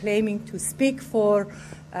 which is claiming to speak for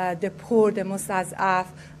the poor, the mustaz'af,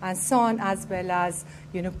 and so on, as well as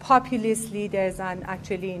populist leaders. And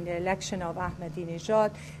actually, in the election of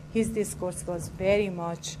Ahmadinejad, his discourse was very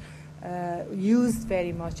much used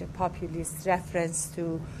very much a populist reference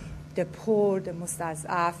to the poor, the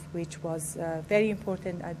mustaz'af, which was very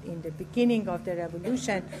important in the beginning of the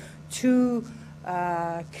revolution to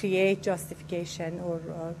create justification or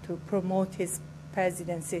to promote his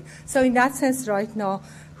presidency. So in that sense, right now,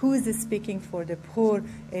 who is speaking for the poor?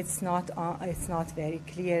 It's not very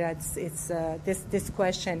clear. This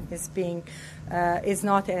question is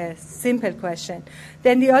not a simple question.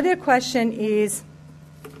 Then the other question is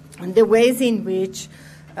the ways in which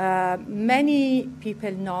many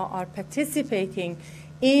people now are participating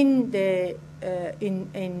in the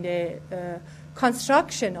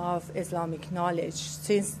construction of Islamic knowledge.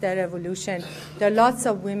 Since the revolution, there are lots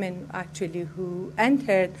of women actually who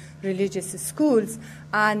entered religious schools,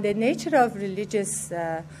 and the nature of religious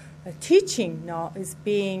teaching now is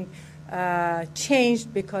being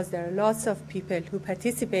changed, because there are lots of people who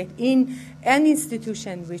participate in an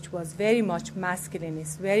institution which was very much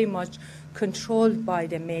masculinist, very much controlled by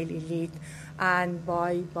the male elite and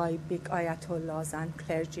by big ayatollahs and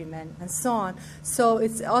clergymen and so on. So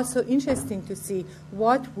it's also interesting to see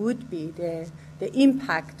what would be the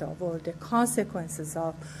impact of or the consequences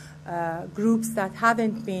of groups that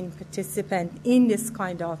haven't been participant in this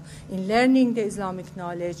kind of, in learning the Islamic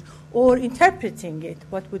knowledge or interpreting it.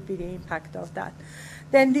 What would be the impact of that?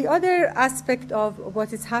 Then the other aspect of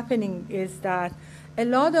what is happening is that a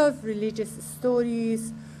lot of religious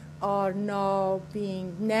stories are now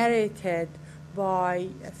being narrated by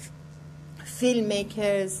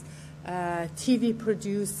filmmakers, TV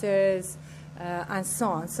producers, and so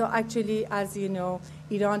on. So actually, as you know,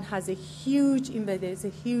 Iran has a huge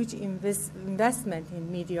investment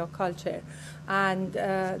in media culture, and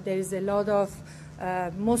there is a lot of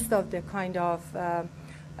most of the kind of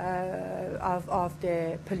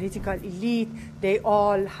the political elite. They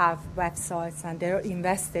all have websites and they're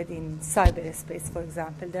invested in cyberspace. For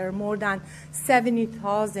example, there are more than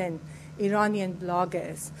 70,000 Iranian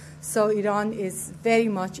bloggers. So Iran is very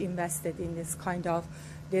much invested in this kind of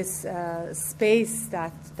space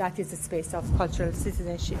that is a space of cultural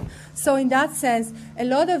citizenship. So in that sense, a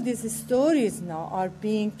lot of these stories now are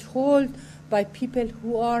being told by people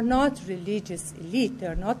who are not religious elite. They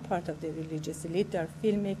are not part of the religious elite. They are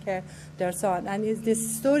filmmakers, they are so on. And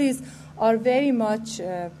these stories are very much,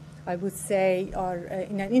 I would say, are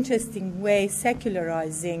in an interesting way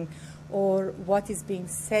secularizing, or what is being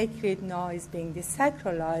sacred now is being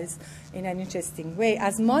desacralized in an interesting way,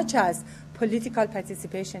 as much as political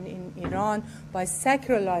participation in Iran, by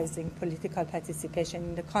sacralizing political participation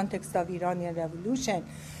in the context of Iranian revolution,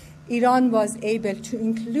 Iran was able to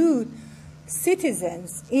include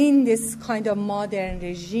citizens in this kind of modern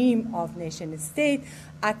regime of nation state.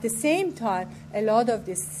 At the same time, a lot of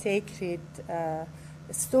these sacred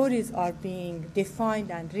stories are being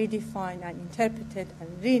defined and redefined and interpreted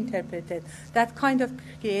and reinterpreted. That kind of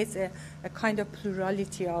creates a kind of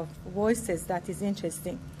plurality of voices that is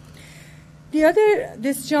interesting. The other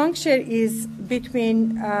disjuncture is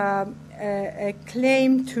between a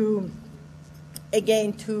claim to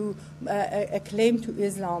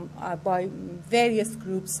Islam by various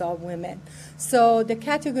groups of women. So the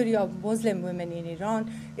category of Muslim women in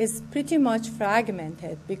Iran is pretty much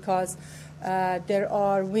fragmented because there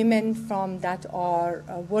are women that are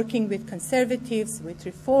working with conservatives, with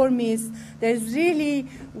reformists. There's really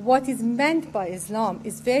what is meant by Islam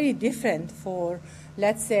is very different for,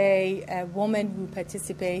 let's say, a woman who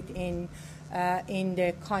participate in a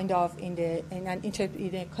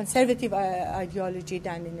conservative ideology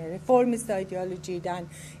than in a reformist ideology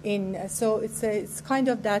so it's kind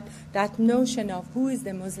of that notion of who is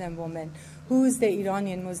the Muslim woman, who is the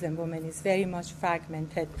Iranian Muslim woman is very much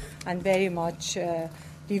fragmented and very much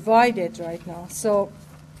divided right now. So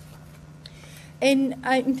in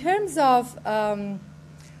terms of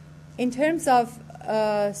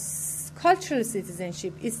cultural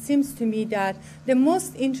citizenship, it seems to me that the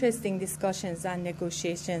most interesting discussions and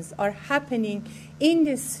negotiations are happening in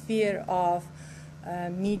the sphere of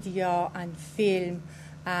media and film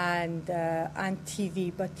and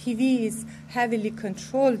TV. But TV is heavily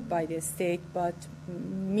controlled by the state, but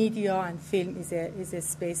media and film is a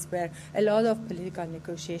space where a lot of political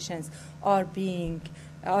negotiations are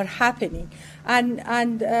happening,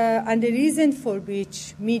 and the reason for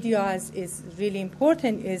which media is really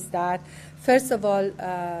important is that, first of all,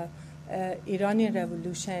 Iranian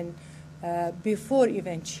Revolution, before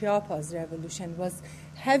even Chiapas revolution, was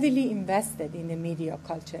heavily invested in the media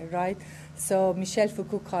culture, right? So Michel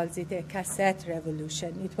Foucault calls it a cassette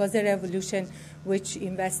revolution. It was a revolution which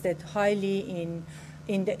invested highly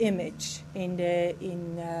in the image, in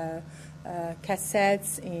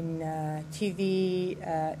cassettes, in TV,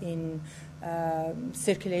 in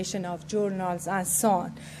circulation of journals, and so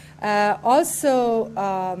on. Also,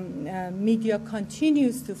 media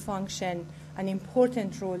continues to function an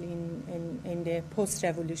important role in the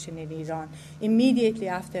post-revolution in Iran. Immediately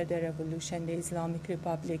after the revolution, the Islamic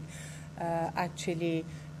Republic actually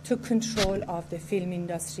took control of the film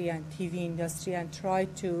industry and TV industry and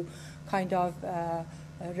tried to kind of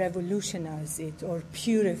revolutionize it or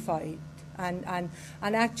purify it. And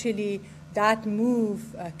actually, that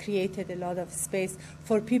move created a lot of space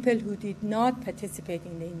for people who did not participate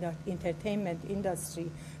in the entertainment industry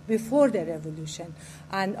before the revolution.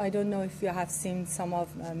 And I don't know if you have seen some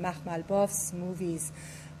of Mahmalbaf's movies,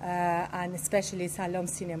 and especially Salam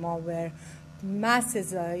Cinema, where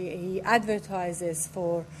masses, he advertises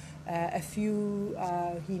for he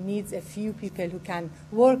needs a few people who can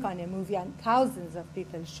work on a movie, and thousands of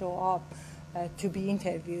people show up to be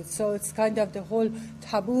interviewed. So it's kind of the whole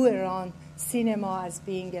taboo around cinema as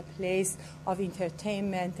being a place of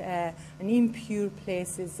entertainment, an impure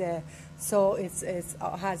place, so it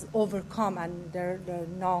has overcome, and there are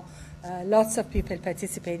now lots of people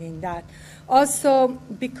participating in that. Also,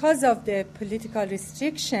 because of the political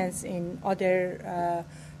restrictions in other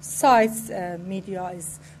sites, media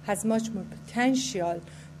has much more potential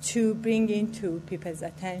to bring into people's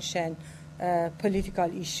attention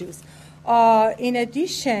political issues. In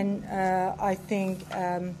addition, I think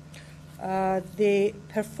the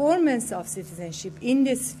performance of citizenship in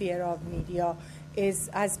the sphere of media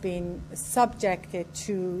has been subject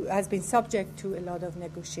to a lot of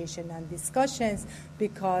negotiation and discussions,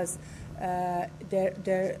 because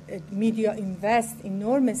media invest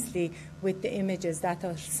enormously with the images that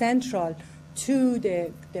are central to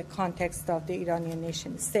the context of the Iranian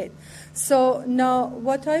nation state. So now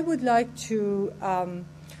what I would like to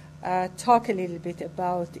talk a little bit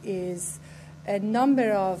about is a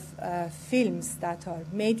number of films that are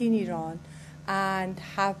made in Iran and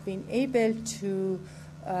have been able to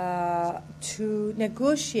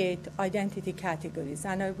negotiate identity categories.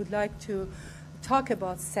 And I would like to talk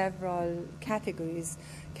about several categories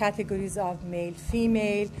of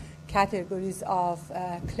male-female, categories of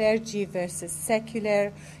clergy versus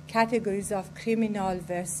secular, categories of criminal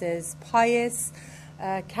versus pious,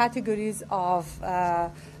 categories of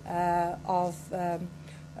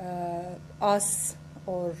us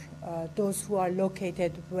or those who are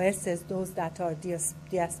located versus those that are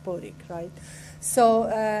diasporic, right? So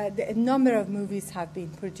a number of movies have been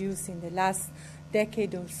produced in the last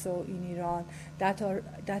decade or so in Iran that are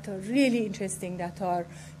really interesting, that are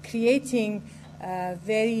creating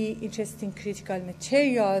very interesting critical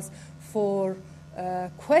materials for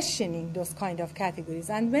questioning those kind of categories.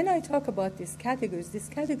 And when I talk about these categories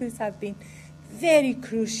have been very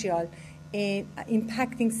crucial in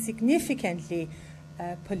impacting significantly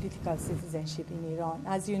political citizenship in Iran.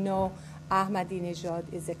 As you know,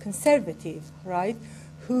 Ahmadinejad is a conservative, right,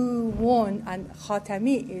 who won, and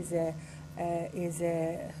Khatami is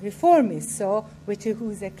a reformist, so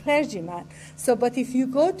who's a clergyman. So, but if you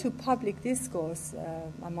go to public discourse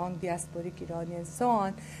among diasporic Iranians and so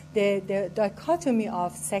on, the dichotomy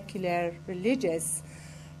of secular religious,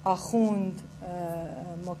 Akhund,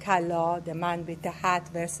 Mokalla, the man with the hat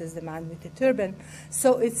versus the man with the turban.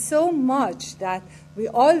 So it's so much that we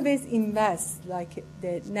always invest, like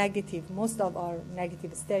the negative, most of our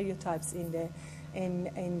negative stereotypes in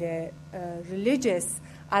the religious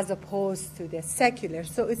as opposed to the secular.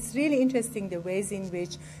 So it's really interesting the ways in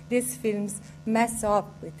which these films mess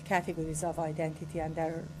up with categories of identity, and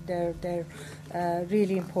they're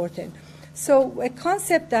really important. So a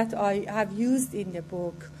concept that I have used in the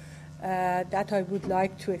book that I would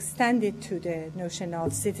like to extend it to the notion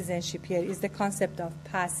of citizenship here is the concept of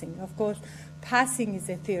passing. Of course, passing is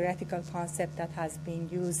a theoretical concept that has been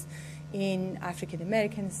used in African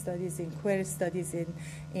American studies, in queer studies,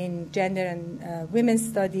 in gender and women's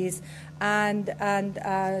studies, and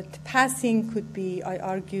passing could be, I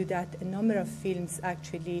argue that a number of films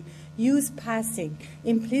actually use passing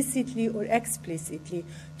implicitly or explicitly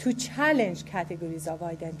to challenge categories of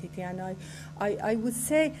identity. And I would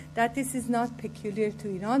say that this is not peculiar to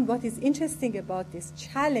Iran. What is interesting about this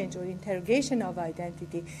challenge or interrogation of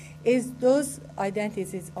identity is those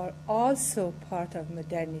identities are also part of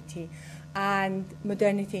modernity, and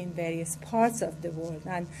modernity in various parts of the world.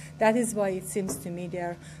 And that is why it seems to me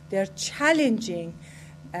they're challenging,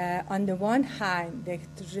 on the one hand, the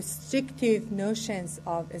restrictive notions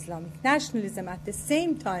of Islamic nationalism. At the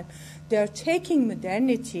same time, they're taking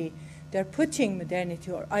modernity, they're putting modernity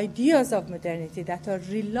or ideas of modernity that are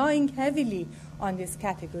relying heavily on these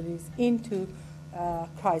categories into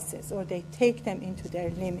crisis, or they take them into their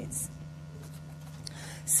limits.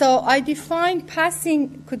 So I define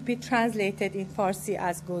passing could be translated in Farsi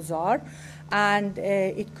as gozar, and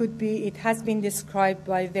it has been described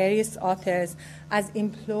by various authors as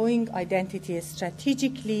employing identity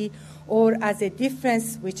strategically, or as a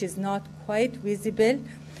difference which is not quite visible,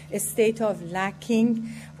 a state of lacking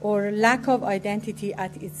or lack of identity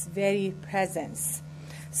at its very presence.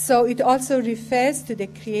 So it also refers to the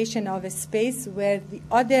creation of a space where the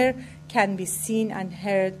other can be seen and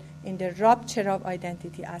heard in the rupture of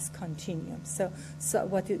identity as continuum. So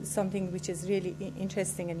what is something which is really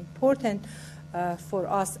interesting and important for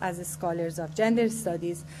us as scholars of gender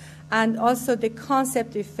studies. And also the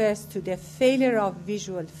concept refers to the failure of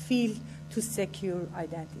visual field to secure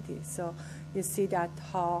identity. So you see that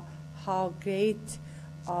how great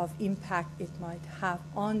of impact it might have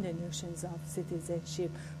on the notions of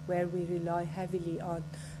citizenship, where we rely heavily on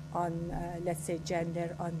let's say,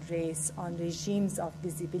 gender, on race, on regimes of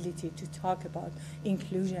visibility to talk about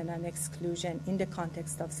inclusion and exclusion in the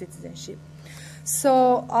context of citizenship.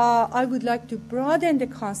 So I would like to broaden the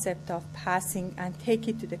concept of passing and take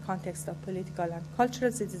it to the context of political and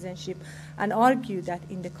cultural citizenship, and argue that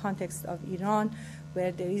in the context of Iran,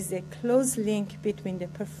 where there is a close link between the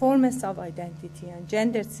performance of identity and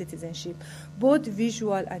gendered citizenship, both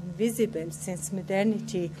visual and visible, since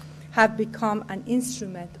modernity have become an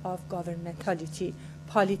instrument of governmentality,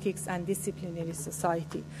 politics, and disciplinary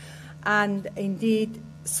society. And indeed,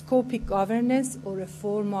 scopic governance or a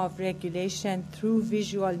form of regulation through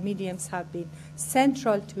visual mediums have been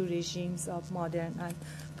central to regimes of modern and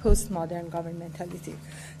postmodern governmentality.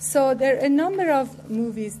 So there are a number of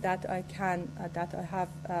movies that I have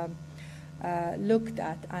looked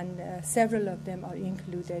at, and several of them are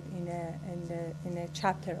included in a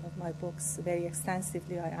chapter of my books. Very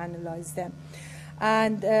extensively, I analyze them,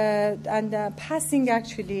 and passing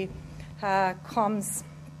actually comes.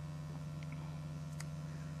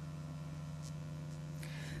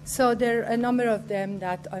 So there are a number of them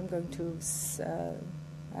that I'm going to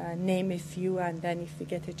name a few, and then if we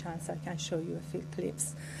get a chance, I can show you a few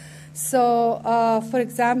clips. So, for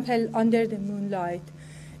example, Under the Moonlight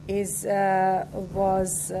is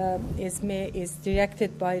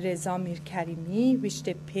directed by Reza Mirkarimi, which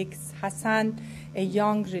depicts Hassan, a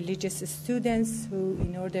young religious student who,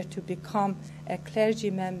 in order to become a clergy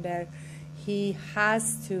member, he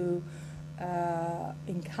has to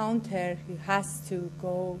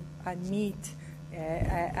go and meet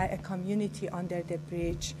a community under the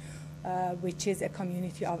bridge which is a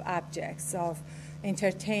community of abjects, of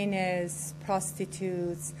entertainers,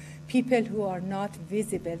 prostitutes, people who are not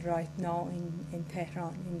visible right now in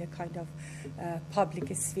Tehran, in the kind of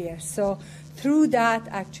public sphere. So through that,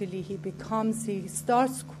 actually, he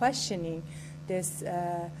starts questioning this,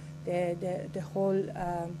 the whole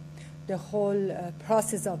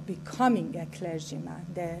process of becoming a clergyman,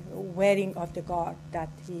 the wearing of the garb that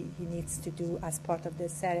he needs to do as part of the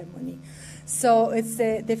ceremony. So it's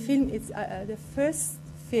the film is the first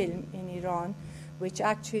film in Iran which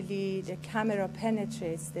actually the camera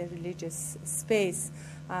penetrates the religious space,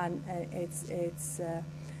 and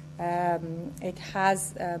it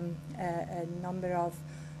has a number of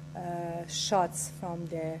shots from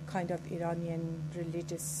the kind of Iranian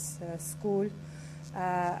religious school,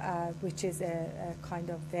 which is a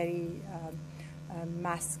kind of very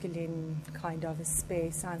masculine kind of a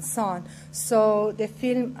space and so on. So the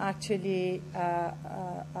film actually,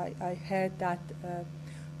 I heard that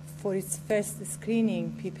for its first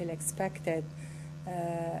screening, people expected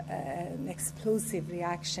an explosive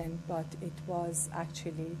reaction, but it was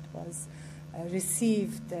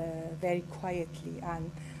received very quietly,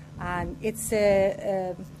 and it's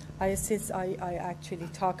since I actually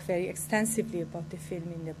talk very extensively about the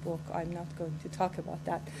film in the book, I'm not going to talk about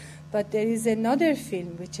that. But there is another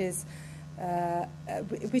film which is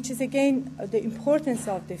again the importance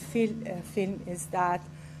of the film is that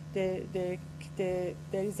there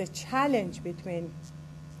is a challenge between,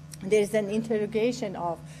 there is an interrogation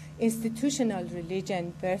of institutional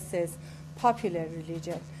religion versus popular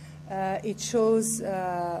religion. It shows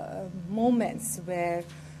moments where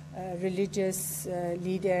religious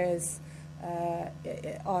leaders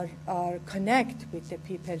are connect with the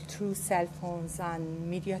people through cell phones and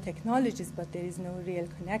media technologies, but there is no real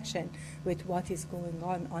connection with what is going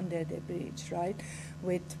on under the bridge, right?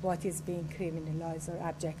 With what is being criminalized or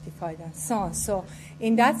objectified and so on. So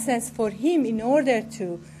in that sense, for him, in order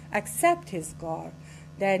to accept his garb,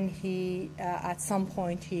 then he, at some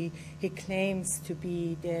point, he claims to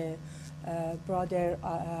be the brother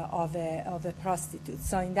of a prostitute.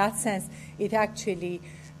 So in that sense, it actually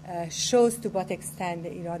shows to what extent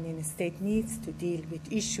the Iranian state needs to deal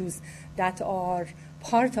with issues that are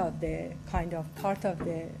part of the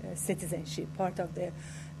citizenship, part of the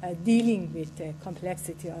dealing with the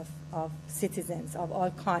complexity of citizens of all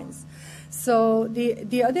kinds. So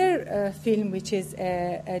the other film, which is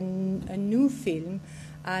a new film,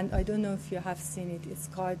 and I don't know if you have seen it, it's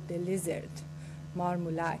called The Lizard,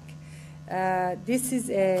 Marmulak. This is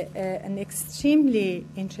an extremely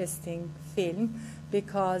interesting film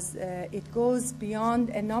because it goes beyond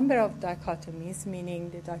a number of dichotomies,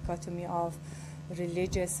 meaning the dichotomy of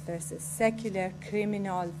religious versus secular,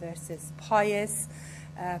 criminal versus pious,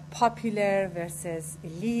 popular versus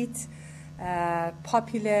elite,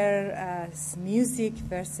 popular music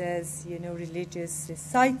versus religious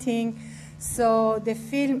reciting. So the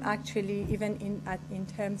film actually, even in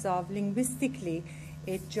terms of linguistically,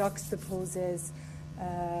 it juxtaposes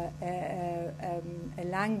a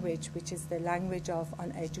language which is the language of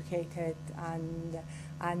uneducated and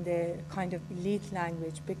the kind of elite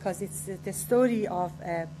language, because it's the story of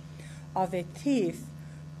a thief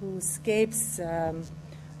who escapes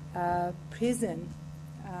prison,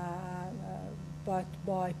 but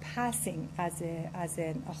by passing as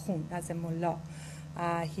an akhund, as a mullah.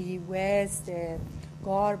 He wears the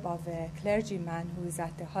garb of a clergyman who is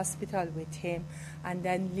at the hospital with him, and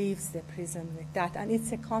then leaves the prison with that. And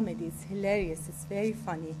it's a comedy. It's hilarious. It's very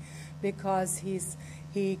funny because he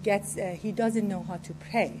doesn't know how to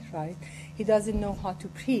pray, right? He doesn't know how to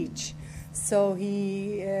preach. So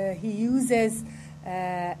he uses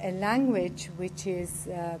a language which is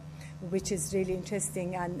really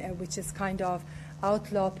interesting and which is kind of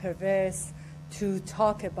outlaw, perverse, to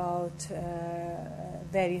talk about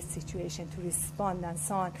various situations, to respond and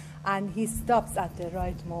so on. And he stops at the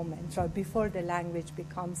right moment, right before the language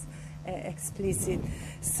becomes explicit.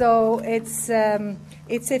 So it's a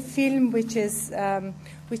film which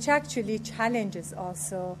actually challenges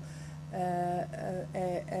also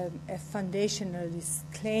a foundationalist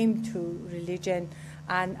claim to religion.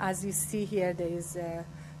 And as you see here, there is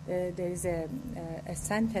a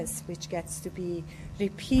sentence which gets to be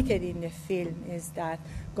repeated in the film, is that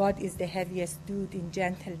God is the heaviest dude in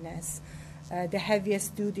gentleness, the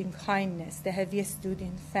heaviest dude in kindness, the heaviest dude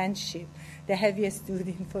in friendship, the heaviest dude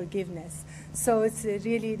in forgiveness. So it's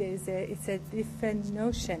really it's a different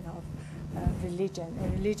notion of religion, a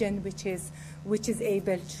religion which is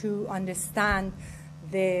able to understand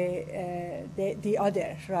the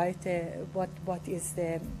other, right?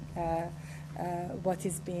 What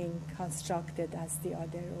is being constructed as the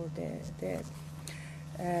other, or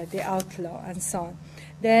The Outlaw, and so on.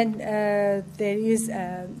 Then there is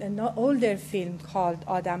an older film called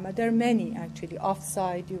Adam. There are many, actually.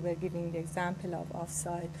 Offside, you were giving the example of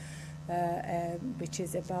Offside, which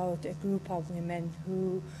is about a group of women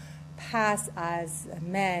who pass as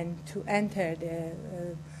men to enter the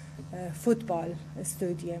football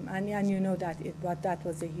stadium. And you know that that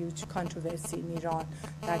was a huge controversy in Iran,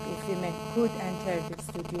 that if women could enter the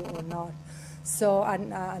studio or not. So,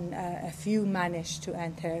 and a few managed to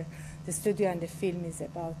enter the studio, and the film is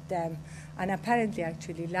about them. And apparently,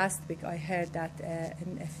 actually, last week I heard that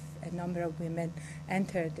a number of women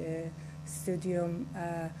entered the studio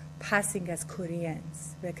passing as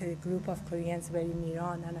Koreans, because a group of Koreans were in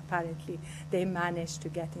Iran, and apparently they managed to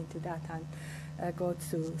get into that and go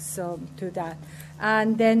to that.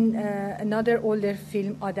 And then another older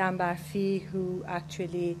film, Adam Barfi, who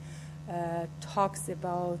actually talks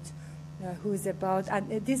about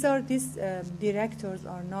and these directors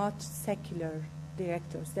are not secular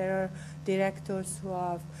directors. There are directors who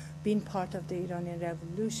have been part of the Iranian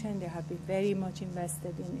Revolution. They have been very much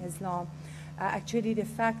invested in Islam. Actually, the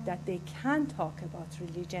fact that they can talk about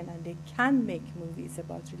religion and they can make movies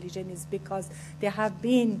about religion is because they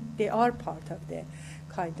are part of the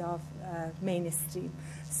kind of mainstream.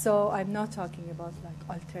 So I'm not talking about like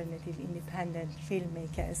alternative independent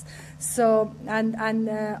filmmakers. So and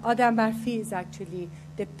Adam Barfi is actually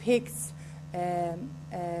depicts an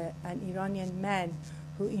Iranian man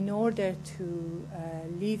who, in order to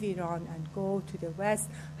leave Iran and go to the West,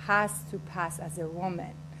 has to pass as a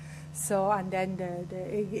woman. So, and then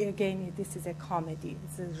again, this is a comedy.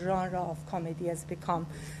 It's a genre of comedy has become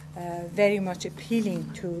very much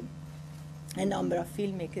appealing to a number of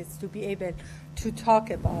filmmakers to be able to talk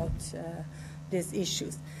about these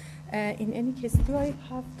issues. In any case, do I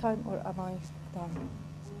have time or am I done?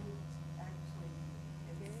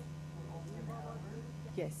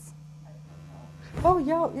 Yes. Oh,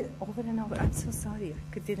 yeah, over and over. I'm so sorry.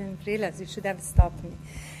 I didn't realize. You should have stopped me.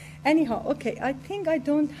 Anyhow, okay, I think I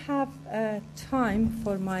don't have time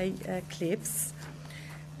for my clips.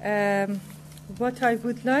 What I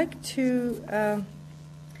would like to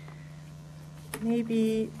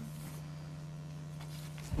maybe...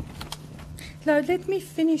 Now, let me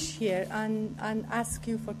finish here and ask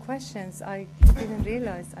you for questions. I didn't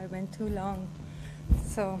realize I went too long.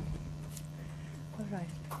 So, all right.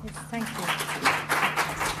 Yes, thank you.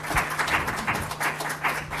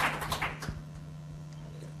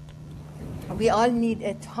 We all need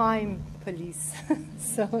a time police.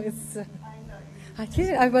 So it's...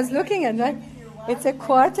 I was looking at that. It's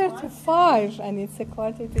 4:45 and it's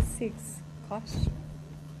 4:45. Gosh.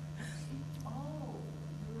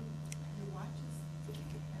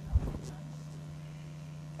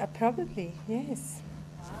 Probably, yes.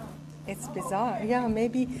 It's bizarre. Yeah,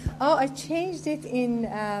 maybe. Oh, I changed it in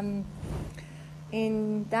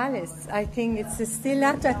Dallas. I think it's still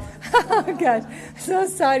at that. Oh, God. So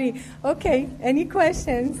sorry. Okay, any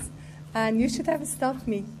questions? And you should have stopped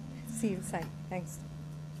me. See you soon. Thanks.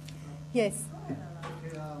 Yes. Okay,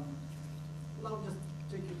 well, I'll just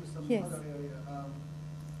take you to some Yes. other area.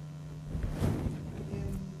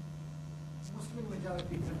 In Muslim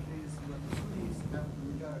majority countries, where the Sunnis have the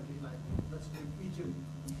majority, like let's take Egypt,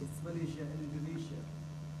 Malaysia, and Indonesia,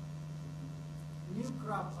 new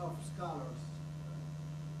crop of scholars,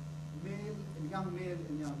 young male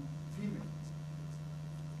and young female,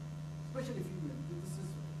 especially female.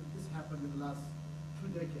 This happened in the last 2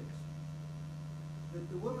 decades. That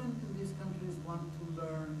the women in these countries want to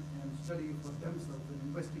learn and study for themselves and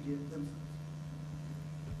investigate themselves.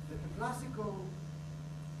 That the classical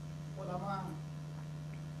ulama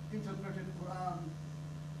interpreted Quran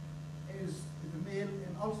is the male,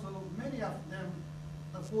 and also many of them,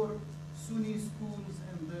 the 4 Sunni schools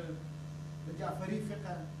and the Jafari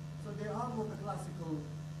fiqh. So they all were the classical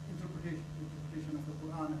interpretation of the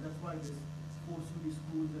Quran, and that's why there's 4 Sunni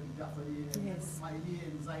schools and Jafari and Yes. Ismaili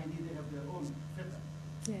and Zaidi, they have their own fiqh.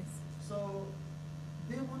 Yes. So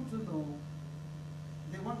they want to know,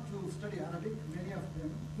 they want to study Arabic, many of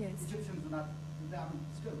them. Yes. Egyptians are not them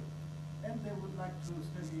still. And they would like to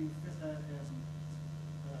study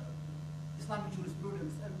Islamic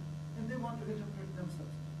jurisprudence, and they want to interpret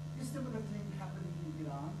themselves. A similar thing happening in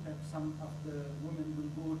Iran, that some of the women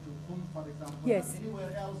will go to Qum, for example, Yes. or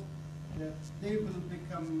anywhere else, that they will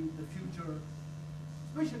become the future,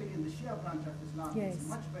 especially in the Shia branch of Islam. Yes. It's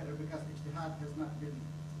much better because ijtihad has not been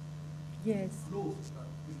Yes. closed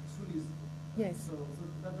with Sunnis. Yes. So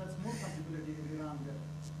that's more possibility in Iran that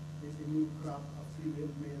there's a new crop of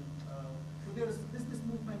female, male. So this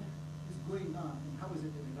movement is going on, and how is it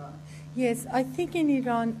in Iran? Yes, I think in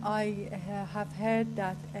Iran I have heard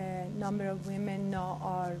that a number of women now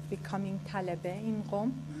are becoming talebe in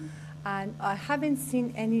Qom, and I haven't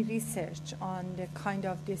seen any research on the kind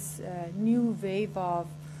of this new wave of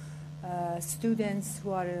students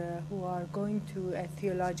who are going to a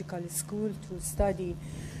theological school to study.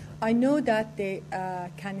 I know that there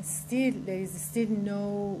is still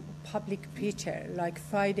no public preacher, like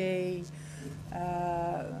Friday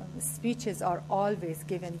speeches are always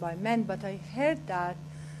given by men, but I heard that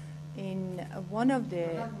in one of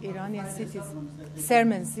the Iranian cities,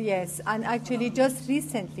 sermons, yes, and actually just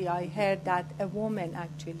recently I heard that a woman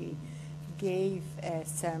actually gave a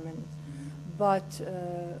sermon, but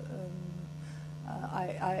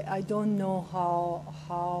I don't know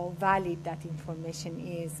how valid that information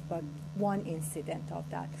is, but one incident of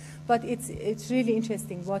that. But it's really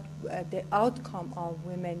interesting what the outcome of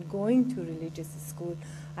women going to religious school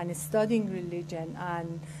and studying religion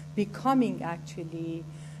and becoming actually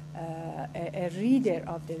a reader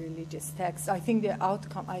of the religious text. I think the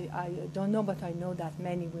outcome, I don't know, but I know that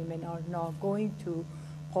many women are now going to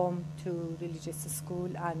Qom to religious school,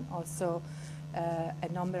 and also a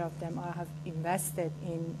number of them have invested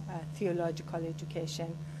in theological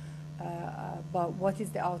education. But what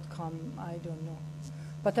is the outcome, I don't know.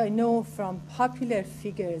 But I know from popular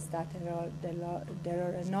figures that there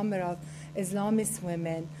are a number of Islamist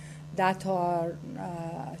women that are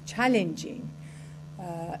challenging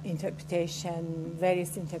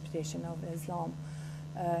various interpretation of Islam.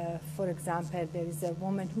 For example, there is a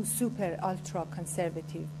woman who's super ultra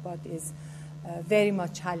conservative, but is very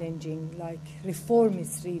much challenging, like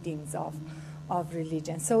reformist readings of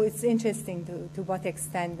religion. So it's interesting to what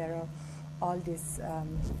extent there are all these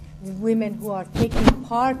women who are taking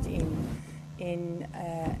part in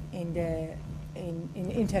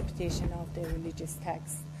interpretation of the religious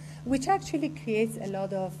text, which actually creates a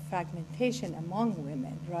lot of fragmentation among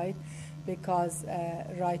women, right? Because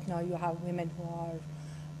right now you have women who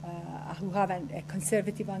have a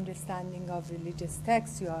conservative understanding of religious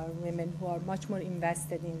texts. You are women who are much more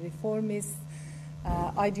invested in reformist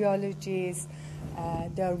ideologies.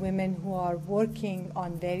 There are women who are working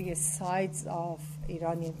on various sides of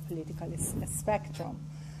Iranian political spectrum.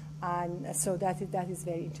 And so that is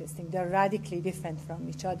very interesting. They're radically different from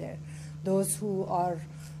each other. Those who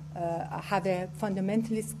have a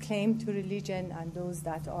fundamentalist claim to religion, and those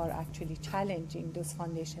that are actually challenging those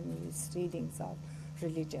fundamentalist readings of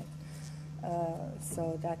religion.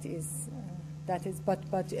 So that is. But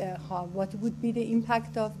what would be the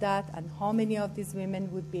impact of that, and how many of these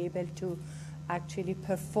women would be able to actually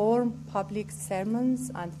perform public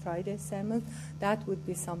sermons and Friday sermons? That would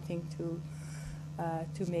be something to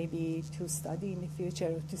maybe to study in the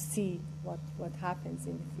future, or to see what happens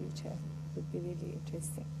in the future. Would be really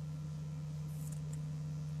interesting.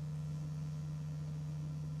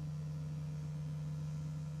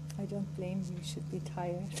 I don't blame you. You should be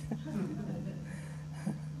tired.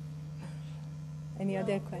 Any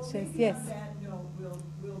other questions? Yes. On that note,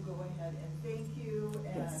 we'll go ahead and thank you.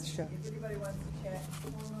 And yes, sure. If anybody wants to chat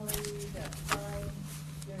formally, that's fine.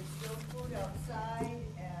 There's still food outside,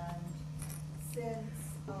 and since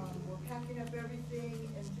we're packing up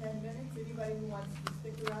everything in 10 minutes, anybody who wants to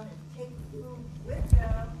stick around and take food with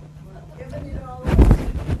them, we're giving it all away.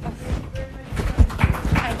 Thank you very much for coming.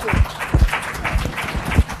 Thank you.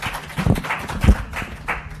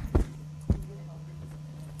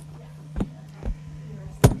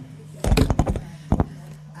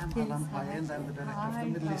 Alam Payend, I'm the director of the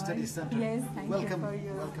Middle East Studies Center. Yes, thank welcome, you for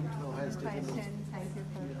your welcome to the Ohio State invitation. Thank you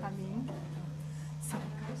for coming. So,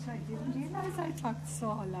 gosh, I didn't realize I talked so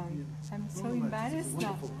long. I'm so embarrassed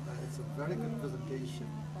now. It's a very good presentation.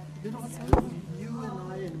 You know, you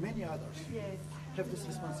and I and many others have this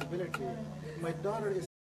responsibility. My daughter is